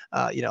will,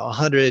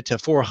 100 to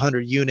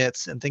 400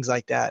 units and things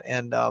like that.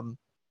 And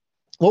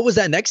what was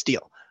that next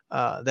deal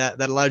that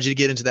allowed you to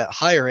get into that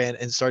higher end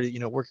and started,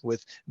 working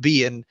with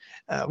B and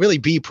really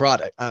B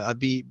product,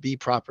 B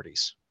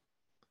properties?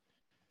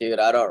 dude,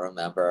 I don't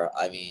remember.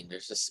 I mean,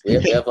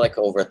 we have like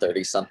over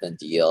 30 something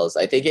deals.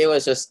 I think it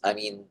was just, I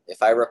mean,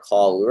 if I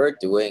recall, we were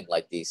doing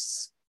like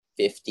these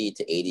 50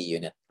 to 80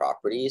 unit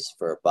properties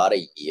for about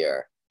a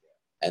year.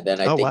 And then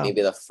I Oh, think wow.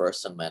 maybe the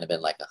first one might have been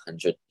like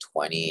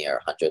 120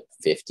 or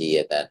 150.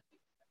 And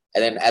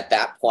then at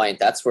that point,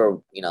 that's where,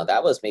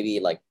 that was maybe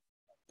like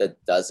the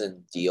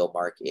dozen deal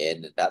mark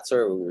in. And that's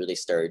where we really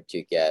started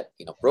to get,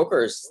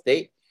 brokers,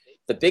 the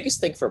biggest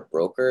thing for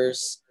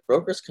brokers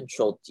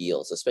control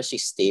deals, especially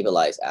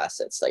stabilized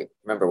assets. Like,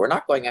 remember, we're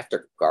not going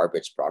after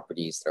garbage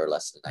properties that are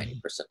less than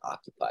 90%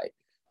 occupied.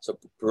 So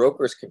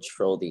brokers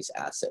control these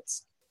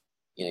assets.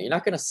 You're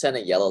not going to send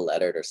a yellow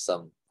letter to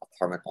some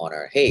apartment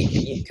owner.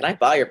 Hey, can I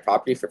buy your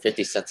property for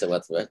 50 cents a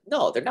month?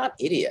 No, they're not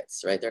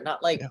idiots, right? They're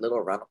not like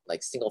Yeah.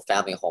 like single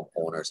family home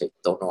owners that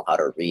don't know how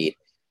to read.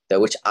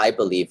 That which I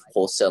believe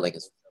wholesaling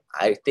is.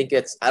 I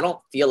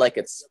don't feel like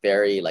it's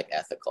very like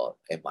ethical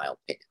in my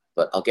opinion,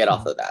 but I'll get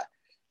off of that.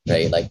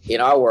 Right. Like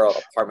in our world,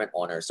 apartment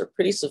owners are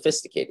pretty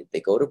sophisticated.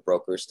 They go to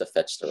brokers to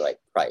fetch the right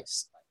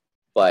price.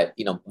 But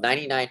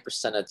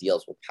 99% of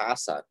deals will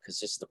pass on because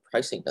just the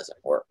pricing doesn't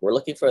work. We're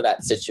looking for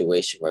that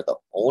situation where the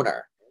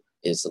owner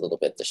is a little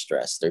bit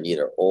distressed. They're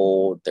either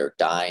old, they're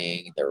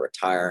dying, they're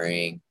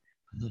retiring.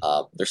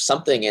 There's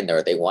something in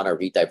there. They want to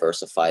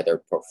re-diversify their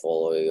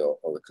portfolio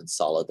or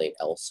consolidate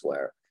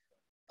elsewhere.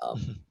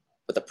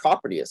 But the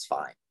property is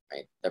fine,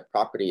 right? The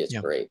property is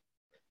great.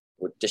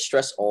 We're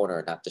distressed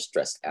owner, not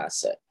distressed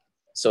asset.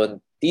 So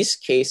in these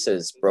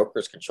cases,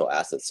 brokers control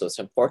assets. So it's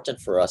important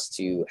for us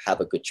to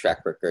have a good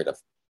track record of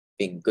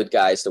being good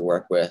guys to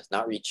work with,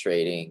 not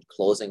retrading,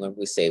 closing when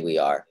we say we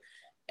are.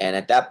 And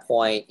at that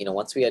point,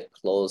 once we had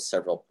closed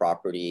several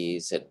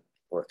properties and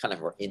we're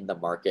in the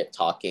market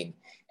talking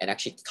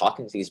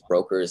to these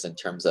brokers in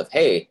terms of,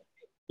 hey,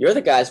 you're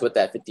the guys with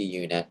that 50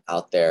 unit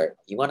out there.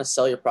 You want to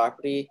sell your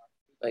property?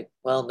 Like,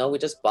 well, no, we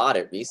just bought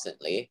it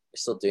recently. We're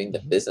still doing the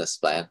business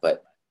plan,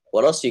 but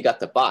what else you got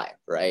to buy,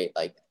 right?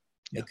 Like,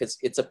 because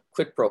it's a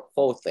quid pro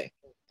quo thing.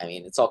 I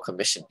mean, it's all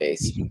commission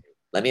based.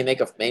 Let me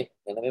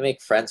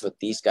make friends with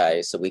these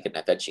guys so we can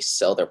eventually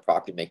sell their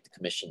property, make the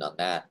commission on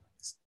that,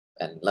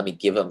 and let me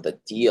give them the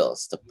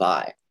deals to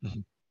buy.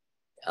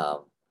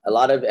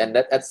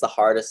 That's the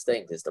hardest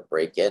thing is to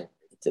break into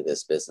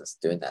this business,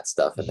 doing that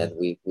stuff, and then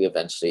we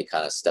eventually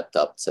kind of stepped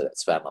up to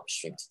swam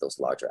upstream to those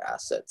larger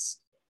assets.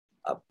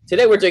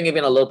 Today we're doing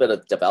even a little bit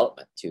of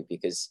development too,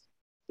 because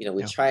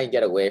we try and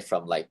get away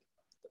from like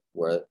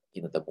where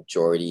the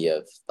majority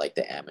of like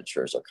the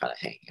amateurs are kind of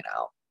hanging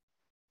out.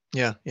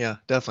 Yeah,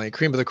 definitely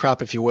cream of the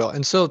crop, if you will.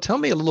 And so tell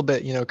me a little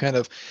bit,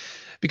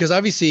 because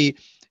obviously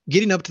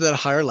getting up to that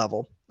higher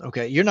level,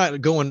 okay, you're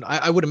not going,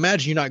 I would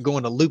imagine you're not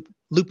going to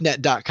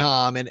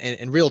loopnet.com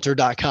and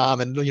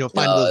realtor.com and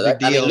find those big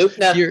deals. I mean,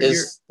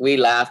 LoopNet we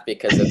laugh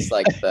because it's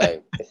like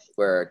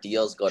where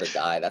deals go to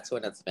die. That's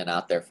when it's been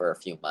out there for a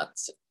few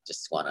months.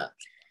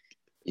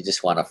 You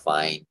just want to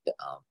find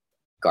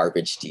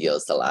garbage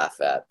deals to laugh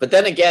at. But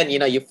then again,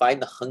 you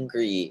find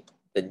the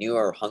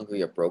newer,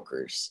 hungrier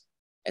brokers,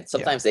 and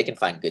sometimes they can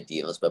find good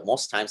deals, but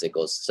most times it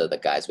goes to the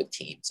guys with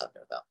teams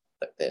under them,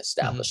 the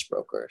established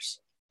brokers.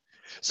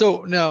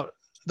 So now,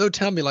 though,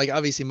 tell me, like,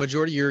 obviously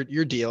majority of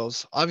your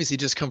deals obviously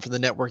just come from the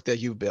network that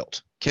you've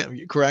built.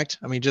 Correct?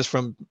 I mean, just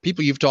from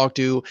people you've talked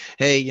to,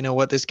 hey, you know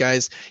what, this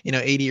guy's,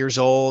 80 years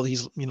old.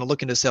 He's,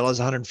 looking to sell his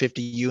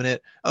 150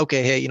 unit.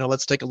 Okay. Hey,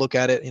 let's take a look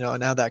at it,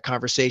 and have that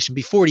conversation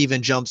before it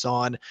even jumps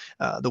on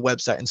the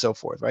website and so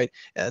forth. Right.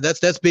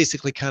 That's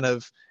basically kind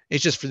of,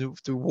 it's just through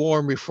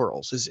warm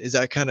referrals. Is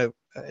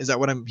that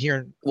what I'm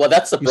hearing? Well,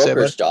 that's the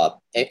broker's job.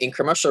 In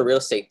commercial real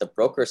estate, the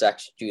brokers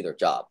actually do their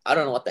job. I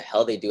don't know what the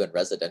hell they do in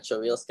residential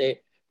real estate,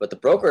 but the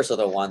brokers are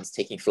the ones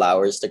taking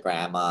flowers to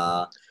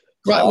grandma,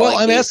 Right. Well, calling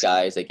I'm these asking.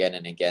 guys again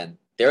and again.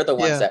 They're the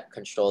ones Yeah. that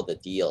control the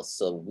deal.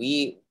 So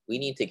we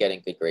need to get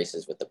in good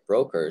graces with the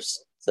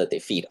brokers so that they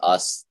feed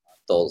us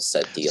those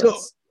said So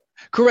deals.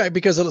 correct,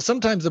 because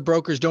sometimes the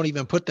brokers don't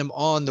even put them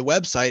on the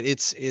website.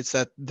 It's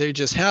that they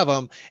just have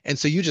them, and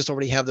so you just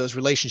already have those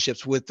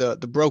relationships with the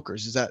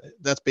brokers.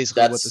 That's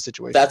basically what the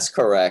situation That's is?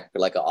 correct.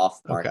 Like an off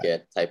Okay.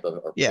 market type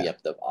of or Yeah.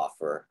 preemptive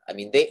offer. I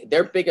mean,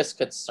 their biggest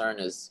concern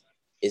is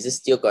this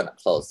deal going to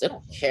close? They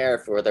don't care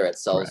if whether it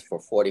sells Correct. for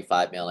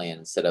 45 million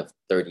instead of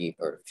 30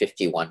 or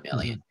 51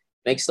 million. Mhm.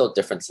 Makes no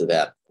difference to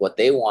them. What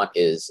they want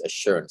is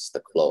assurance to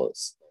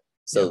close. Yeah.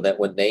 So that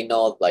when they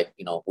know, like,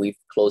 we've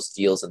closed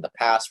deals in the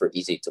past, we're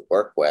easy to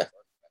work with.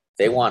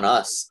 They Mhm. want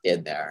us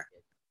in there,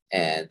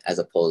 and as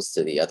opposed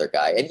to the other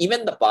guy. And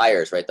even the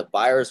buyers, right? The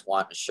buyers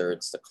want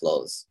assurance to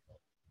close,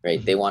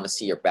 right? They Mhm. want to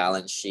see your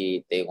balance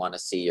sheet. They want to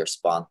see your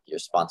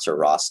sponsor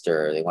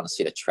roster. They want to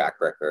see the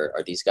track record.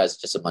 Are these guys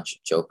just a bunch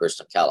of jokers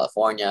from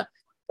California?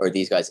 Or are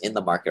these guys in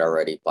the market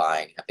already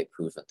buying? Have they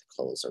proven to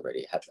close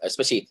already?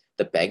 Especially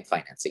the bank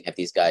financing. Have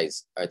these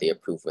guys, are they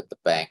approved with the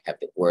bank?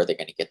 Where are they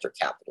going to get their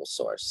capital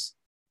source?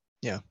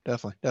 Yeah,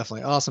 definitely.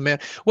 Definitely. Awesome, man.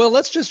 Well,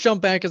 let's just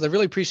jump back because I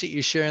really appreciate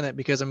you sharing that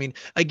because I mean,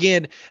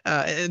 again,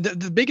 and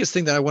the biggest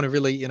thing that I want to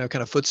really,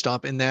 kind of foot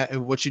stomp in that,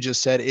 what you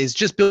just said is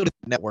just building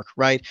a network,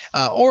 right?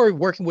 Or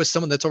working with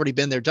someone that's already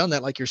been there, done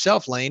that, like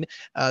yourself, Lane.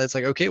 That's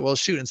like, okay, well,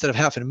 shoot, instead of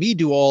having me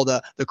do all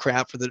the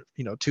crap for the,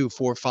 2,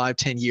 4, 5,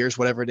 10 years,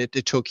 whatever it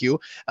took you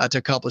to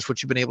accomplish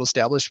what you've been able to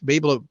establish, be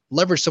able to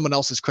leverage someone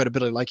else's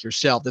credibility like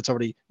yourself that's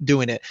already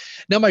doing it.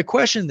 Now, my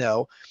question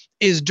though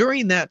is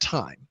during that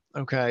time,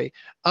 okay,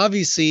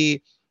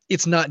 obviously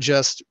it's not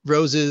just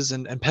roses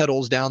and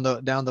petals down the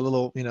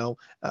little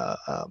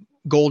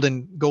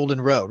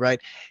golden road, right?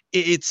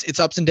 It's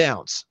ups and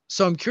downs.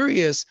 So I'm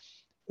curious,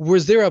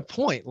 was there a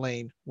point,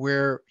 Lane,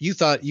 where you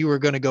thought you were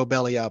going to go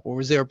belly up, or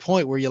was there a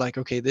point where you're like,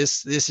 okay,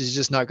 this is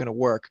just not going to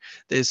work,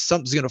 there's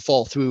something's going to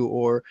fall through,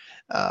 or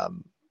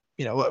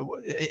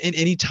in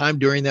any time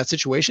during that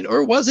situation,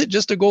 or was it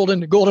just a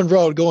golden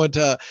road going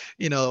to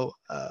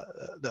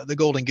the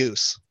golden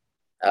goose?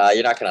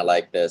 You're not gonna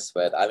like this,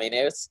 but I mean,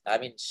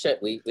 shit.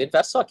 We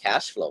invest off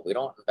cash flow. We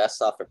don't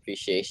invest off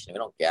appreciation. We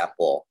don't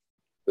gamble.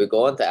 We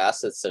go into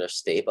assets that are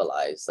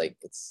stabilized. Like,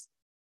 it's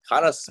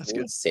kind of That's smooth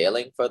good.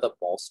 sailing for the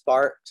most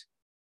part.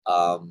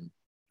 Um,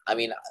 I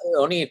mean, the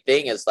only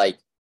thing is, like,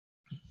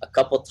 a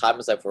couple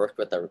times I've worked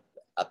with a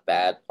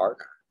bad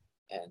partner,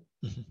 and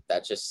Mhm.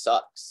 that just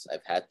sucks.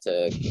 I've had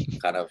to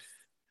kind of,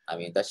 I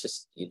mean, that's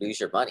just, you lose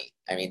your money.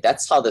 I mean,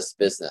 that's how this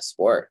business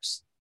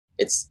works.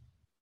 It's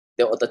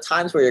the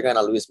times where you're going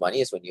to lose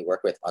money is when you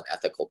work with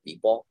unethical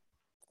people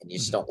and you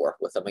just Mhm. don't work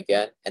with them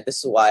again. And this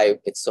is why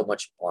it's so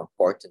much more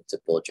important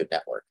to build your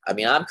network. I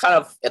mean, I'm kind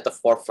of at the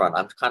forefront.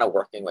 I'm kind of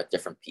working with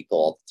different people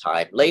all the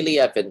time. Lately,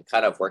 I've been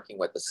kind of working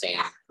with the same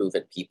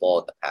proven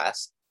people in the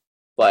past,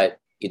 but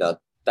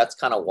that's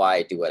kind of why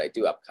I do what I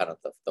do. I'm kind of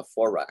the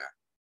forerunner.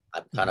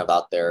 I'm kind Mhm. of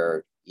out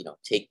there,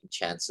 taking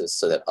chances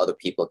so that other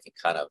people can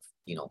kind of,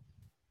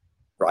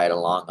 ride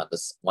along on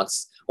this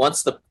once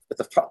the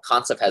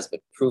concept has been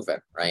proven,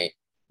 right?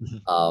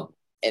 Mhm.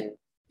 And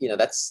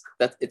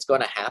that it's going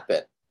to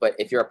happen. But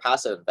if you're a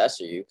passive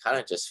investor, you kind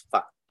of just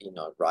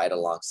ride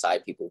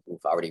alongside people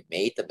who've already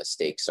made the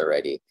mistakes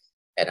already,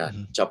 and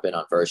Mhm. jump in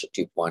on version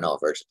 2.0,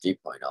 version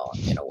 3.0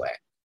 in a way.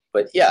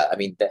 But yeah, I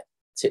mean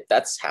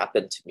that's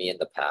happened to me in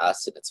the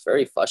past, and it's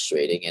very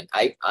frustrating. And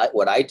I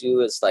what I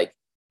do is, like,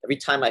 every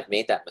time I've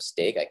made that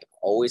mistake, I can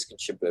always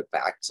contribute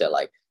back to,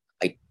 like,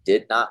 I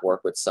did not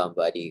work with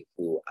somebody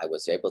who I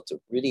was able to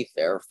really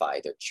verify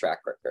their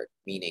track record,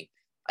 meaning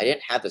I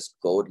didn't have this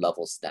gold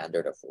level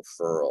standard of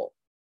referral.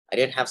 I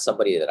didn't have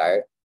somebody that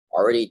I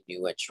already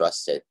knew and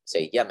trusted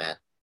say, yeah, man,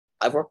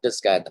 I've worked with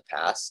this guy in the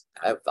past.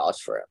 I've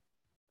vouched for him.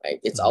 Right?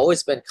 It's Mhm.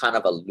 always been kind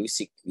of a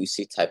loosey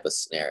goosey type of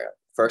scenario.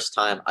 First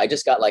time, I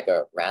just got like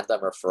a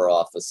random referral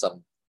off of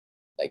some,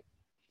 like,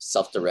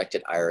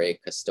 self-directed IRA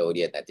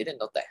custodian that didn't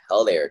know what the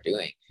hell they were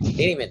doing. They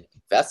didn't even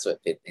invest with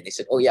it, and they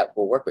said, "Oh yeah,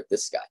 we'll work with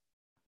this guy."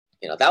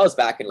 That was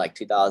back in like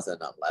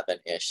 2011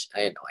 ish. I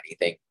didn't know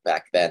anything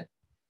back then.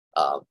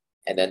 Um,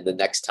 and then the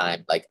next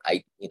time, like,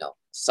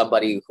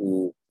 somebody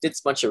who did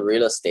a bunch of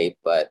real estate,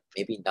 but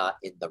maybe not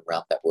in the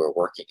realm that we're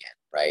working in,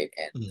 right?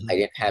 And I Mhm.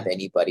 didn't have Mhm.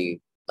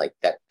 anybody like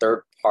that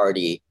third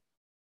party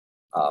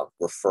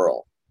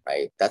referral,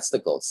 right? That's the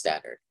gold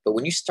standard. But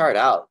when you start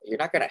out, you're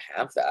not going to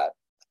have that.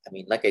 I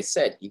mean, like I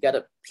said, you got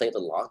to play the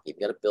long game.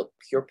 You got to build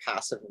pure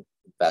passive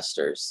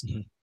investors,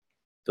 Mhm.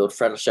 build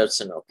friendships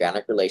and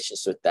organic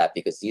relations with that,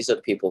 because these are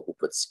the people who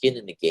put skin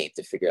in the game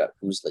to figure out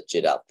who's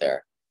legit out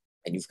there.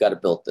 And you've got to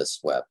build this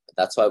web.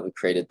 That's why we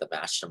created the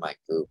mastermind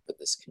group with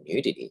this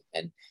community.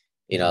 And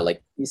Mhm.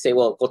 like, you say,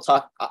 well, go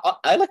talk.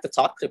 I like to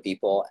talk to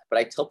people, but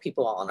I tell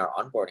people on our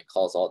onboarding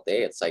calls all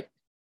day, it's like,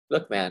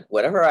 look, man,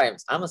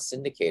 I'm a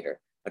syndicator.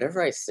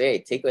 Whatever I say,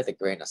 take it with a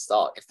grain of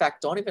salt. In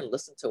fact, don't even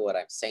listen to what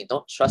I'm saying.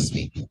 Don't trust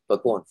me,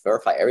 but go and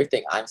verify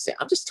everything I'm saying.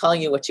 I'm just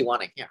telling you what you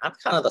want to hear. I'm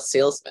kind of the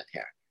salesman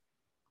here.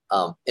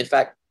 In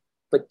fact,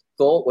 but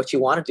what you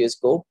want to do is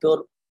go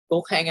build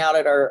go hang out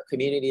at our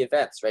community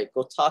events, right?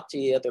 Go talk to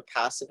the other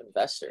passive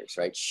investors,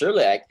 right?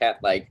 Surely I can't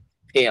like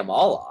pay them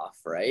all off,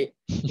 right?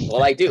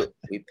 Well, I do.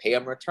 We pay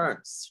them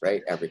returns,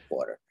 right? Every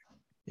quarter.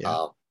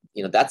 Yeah.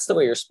 That's the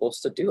way you're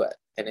supposed to do it.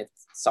 And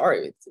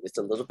it's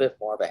a little bit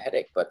more of a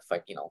headache, but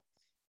if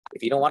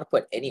you don't want to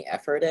put any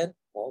effort in,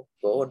 well,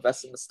 go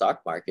invest in the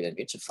stock market and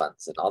mutual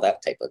funds and all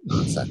that type of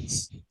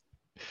nonsense.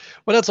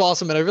 Well, that's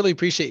awesome. And I really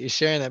appreciate you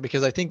sharing that,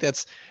 because I think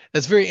that's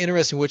very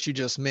interesting what you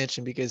just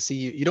mentioned, because see,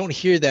 you don't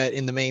hear that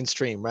in the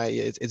mainstream, right?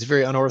 It's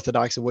very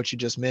unorthodox of what you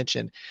just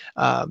mentioned,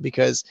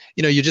 because,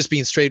 you're just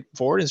being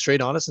straightforward and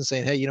straight honest and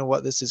saying, hey, you know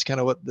what, this is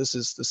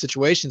the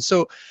situation.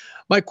 So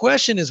my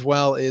question as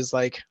well is,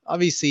 like,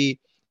 obviously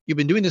you've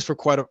been doing this for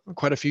quite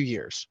a few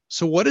years.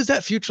 So what does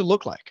that future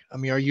look like? I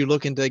mean, are you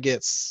looking to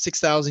get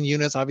 6,000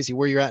 units? Obviously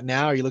where you're at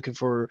now, are you looking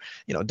for,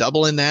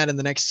 doubling that in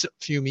the next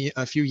few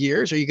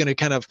years? Are you going to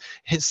kind of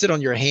sit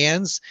on your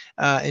hands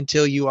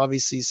until you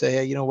obviously say,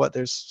 hey, you know what,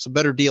 there's some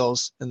better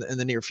deals in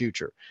the near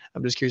future?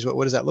 I'm just curious,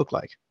 what does that look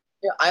like?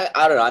 Yeah,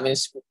 I don't know. I mean,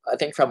 I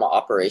think from an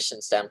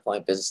operation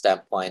standpoint, business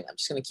standpoint, I'm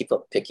just going to keep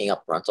picking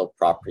up rental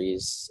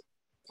properties,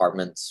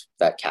 apartments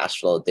that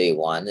cash flow day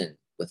one, and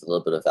with a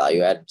little bit of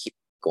value add, and keep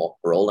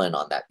rolling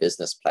on that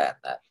business plan.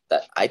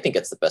 That I think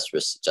it's the best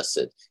risk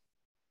adjusted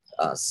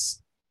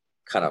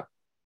kind of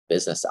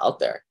business out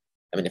there.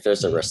 I mean, if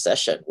there's a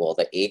recession, well,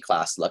 the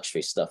A-class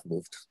luxury stuff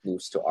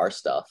moves to our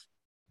stuff,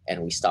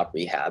 and we stop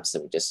rehabs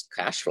and we just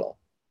cash flow.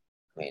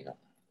 I mean,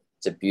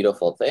 it's a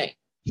beautiful thing.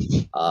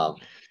 I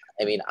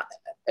mean,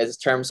 as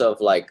terms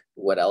of like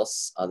what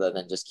else other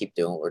than just keep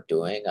doing what we're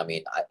doing, I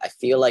mean, I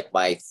feel like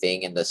my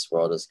thing in this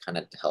world is kind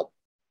of to help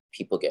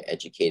people get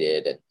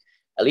educated and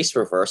at least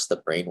reverse the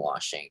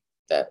brainwashing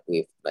that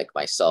we've, like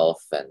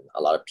myself and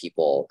a lot of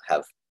people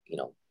have,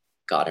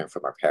 gotten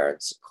from our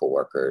parents,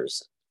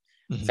 coworkers,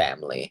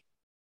 family.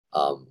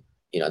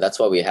 That's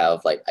why we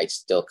have, like, I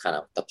still kind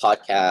of, the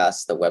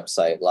podcast, the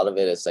website, a lot of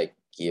it is like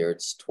geared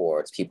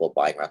towards people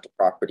buying rental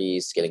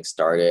properties, getting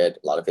started.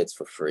 A lot of it's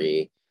for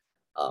free.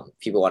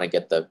 People want to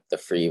get the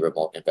free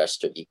remote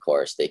investor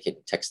e-course. They can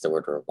text the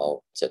word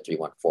remote to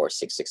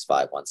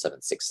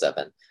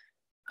 314-665-1767.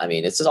 I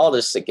mean, it's all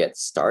just to get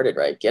started,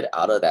 right? Get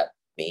out of that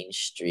Main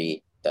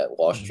Street, that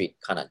Wall Street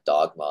kind of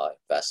dogma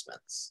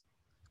investments.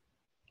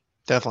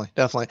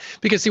 Definitely.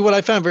 Because see, what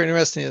I found very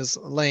interesting is,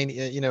 Lane,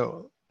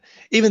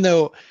 even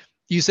though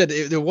you said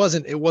it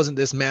wasn't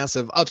this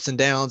massive ups and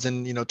downs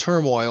and,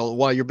 turmoil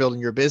while you're building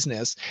your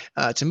business,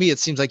 to me, it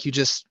seems like you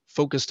just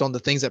focused on the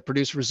things that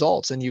produce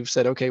results. And you've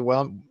said, okay,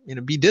 well,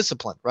 be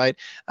disciplined, right?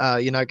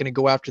 You're not going to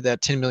go after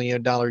that $10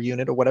 million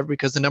unit or whatever,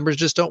 because the numbers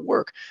just don't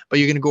work, but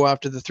you're going to go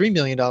after the $3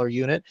 million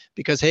unit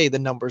because, hey, the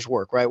numbers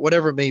work, right?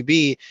 Whatever it may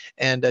be.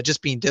 And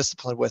just being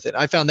disciplined with it.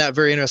 I found that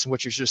very interesting.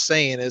 What you're just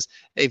saying is,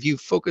 if you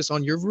focus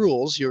on your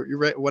rules,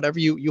 your whatever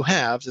you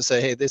have to say,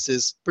 hey, this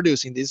is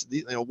producing these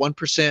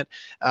 1%,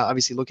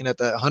 obviously looking at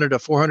the 100 to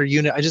 400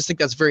 unit. I just think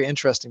that's very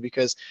interesting,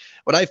 because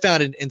what I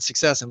found in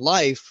success in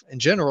life in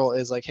general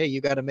is like, hey,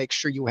 you got to make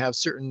sure you have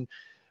certain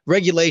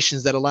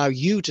regulations that allow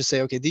you to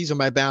say, okay, these are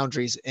my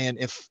boundaries. And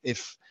if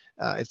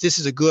this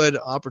is a good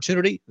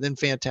opportunity, then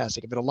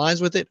fantastic. If it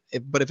aligns with it,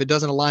 but if it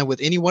doesn't align with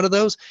any one of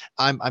those,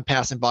 I'm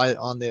passing by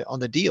on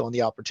the deal, on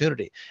the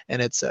opportunity.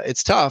 And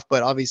it's tough,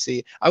 but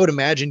obviously I would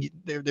imagine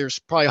there's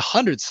probably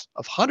hundreds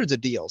of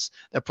deals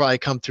that probably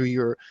come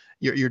through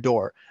your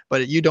door,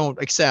 but you don't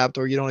accept,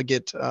 or you don't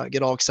get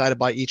all excited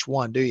by each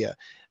one, do you?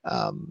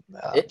 So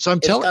it's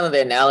kind of,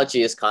 the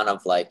analogy is kind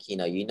of like,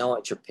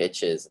 what your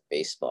pitch is in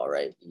baseball,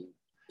 right?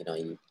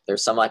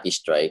 There's some lucky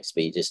strikes,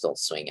 but you just don't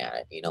swing at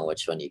it. You know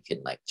which one you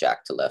can like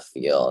jack to left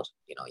field,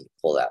 you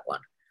pull that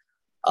one.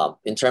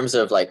 In terms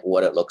of like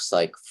what it looks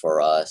like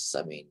for us,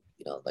 I mean,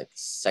 like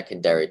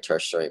secondary,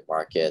 tertiary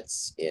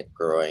markets in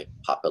growing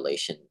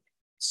population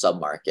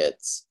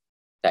submarkets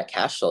that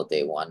cash flow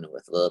day one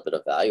with a little bit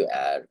of value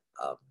add.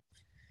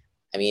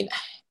 I mean,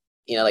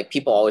 like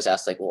people always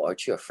ask like, well,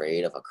 aren't you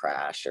afraid of a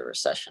crash or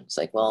recession? It's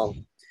like, well,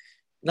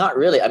 not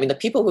really. I mean, the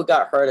people who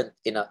got hurt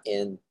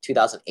in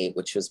 2008,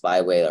 which was by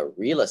way of a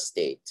real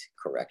estate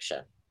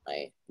correction,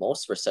 right?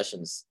 Most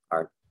recessions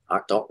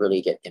don't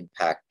really get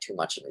impact too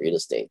much in real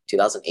estate.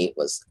 2008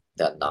 was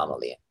the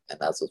anomaly, and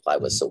that's why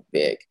it was so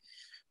big.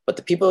 But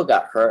the people who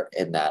got hurt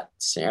in that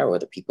scenario were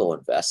the people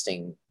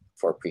investing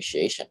for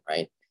appreciation,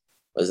 right?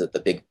 Was it the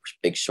big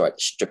short,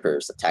 the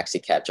strippers, the taxi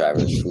cab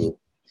drivers who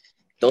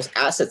those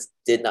assets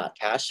did not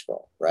cash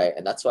flow, right?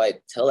 And that's why I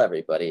tell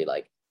everybody,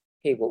 like,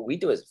 hey, what we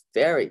do is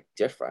very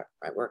different,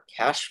 right? We're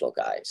cash flow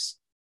guys.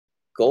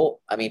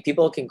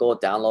 People can go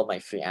download my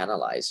free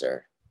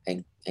analyzer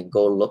and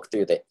go look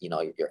through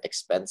your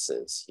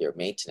expenses, your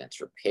maintenance,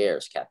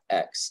 repairs,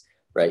 CapEx,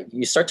 right?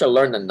 You start to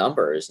learn the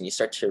numbers and you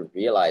start to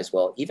realize,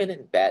 well, even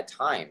in bad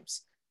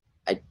times,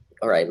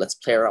 all right, let's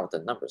play around with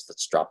the numbers.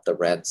 Let's drop the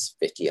rents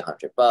 $50,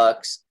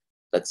 $100.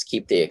 Let's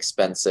keep the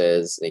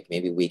expenses. Like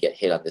maybe we get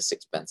hit on this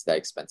expense, that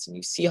expense. And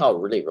you see how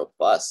really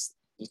robust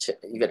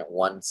even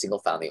one single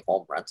family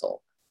home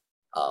rental.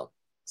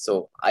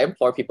 So I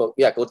implore people,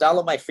 go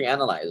download my free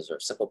analyzer,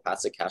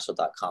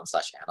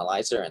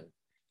 simplepassivecashflow.com/analyzer. And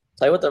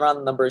play with around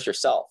the numbers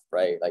yourself,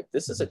 right? Like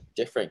this is a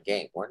different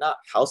game. We're not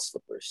house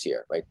flippers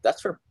here, right?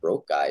 That's for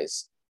broke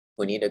guys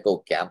who need to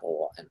go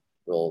gamble and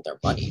roll their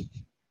money,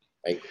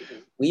 right?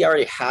 We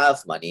already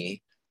have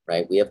money,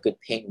 right? We have good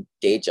paying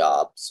day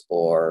jobs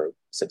or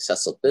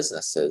successful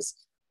businesses,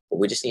 but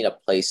we just need a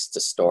place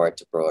to store it,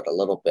 to grow it a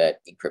little bit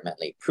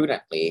incrementally,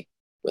 prudently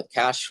with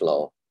cash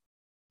flow,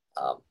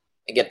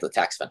 and get the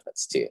tax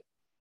benefits too.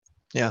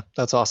 Yeah,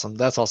 that's awesome.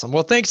 That's awesome.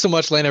 Well, thanks so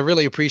much, Lane. I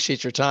really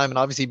appreciate your time and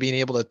obviously being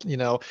able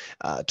to,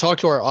 talk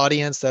to our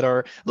audience that are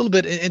a little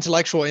bit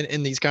intellectual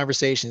in these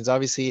conversations.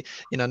 Obviously,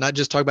 not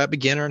just talk about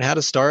beginner and how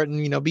to start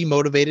and, be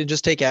motivated,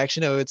 just take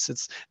action.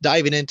 It's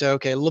diving into,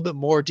 okay, a little bit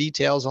more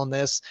details on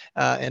this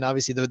and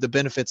obviously the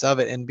benefits of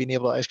it and being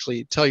able to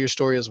actually tell your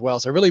story as well.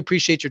 So I really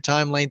appreciate your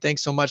time, Lane.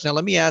 Thanks so much. Now,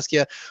 let me ask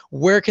you,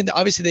 where can,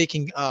 obviously they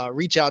can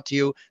reach out to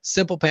you,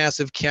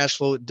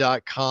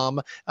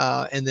 simplepassivecashflow.com.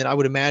 And then I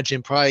would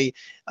imagine probably,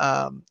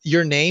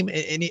 your name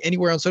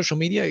anywhere on social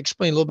media.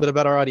 Explain a little bit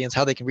about our audience,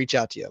 how they can reach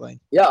out to you,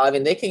 Lane. Yeah, I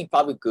mean, they can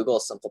probably Google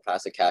Simple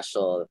Passive Cash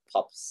Flow.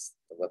 The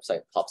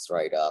website pops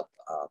right up.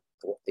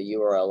 The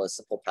URL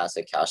is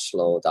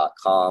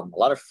simplepassivecashflow.com. A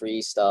lot of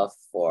free stuff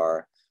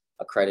for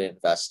accredited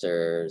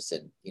investors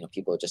and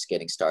people just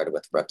getting started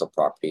with rental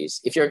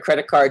properties. If you're in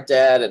credit card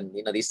debt and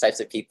these types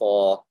of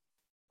people,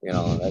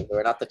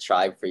 we're not the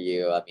tribe for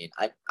you. I mean,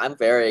 I'm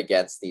very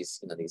against these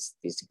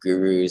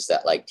gurus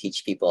that like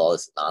teach people all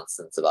this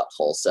nonsense about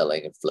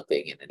wholesaling and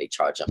flipping, and then they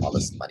charge them all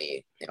this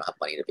money. They don't have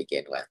money to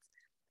begin with.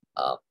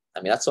 I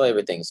mean, that's why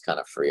everything's kind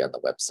of free on the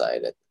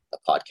website and the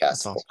podcast,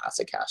 Simple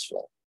Passive Cash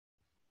Flow.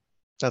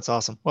 That's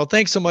awesome. Well,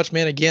 thanks so much,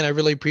 man. Again, I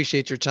really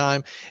appreciate your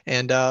time.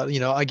 And,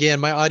 again,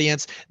 my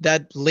audience,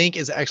 that link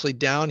is actually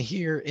down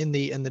here in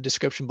the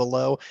description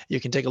below. You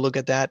can take a look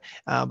at that.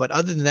 But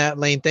other than that,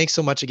 Lane, thanks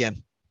so much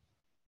again.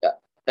 Yeah.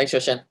 Thanks,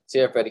 Shoshin. See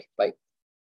you, everybody. Bye.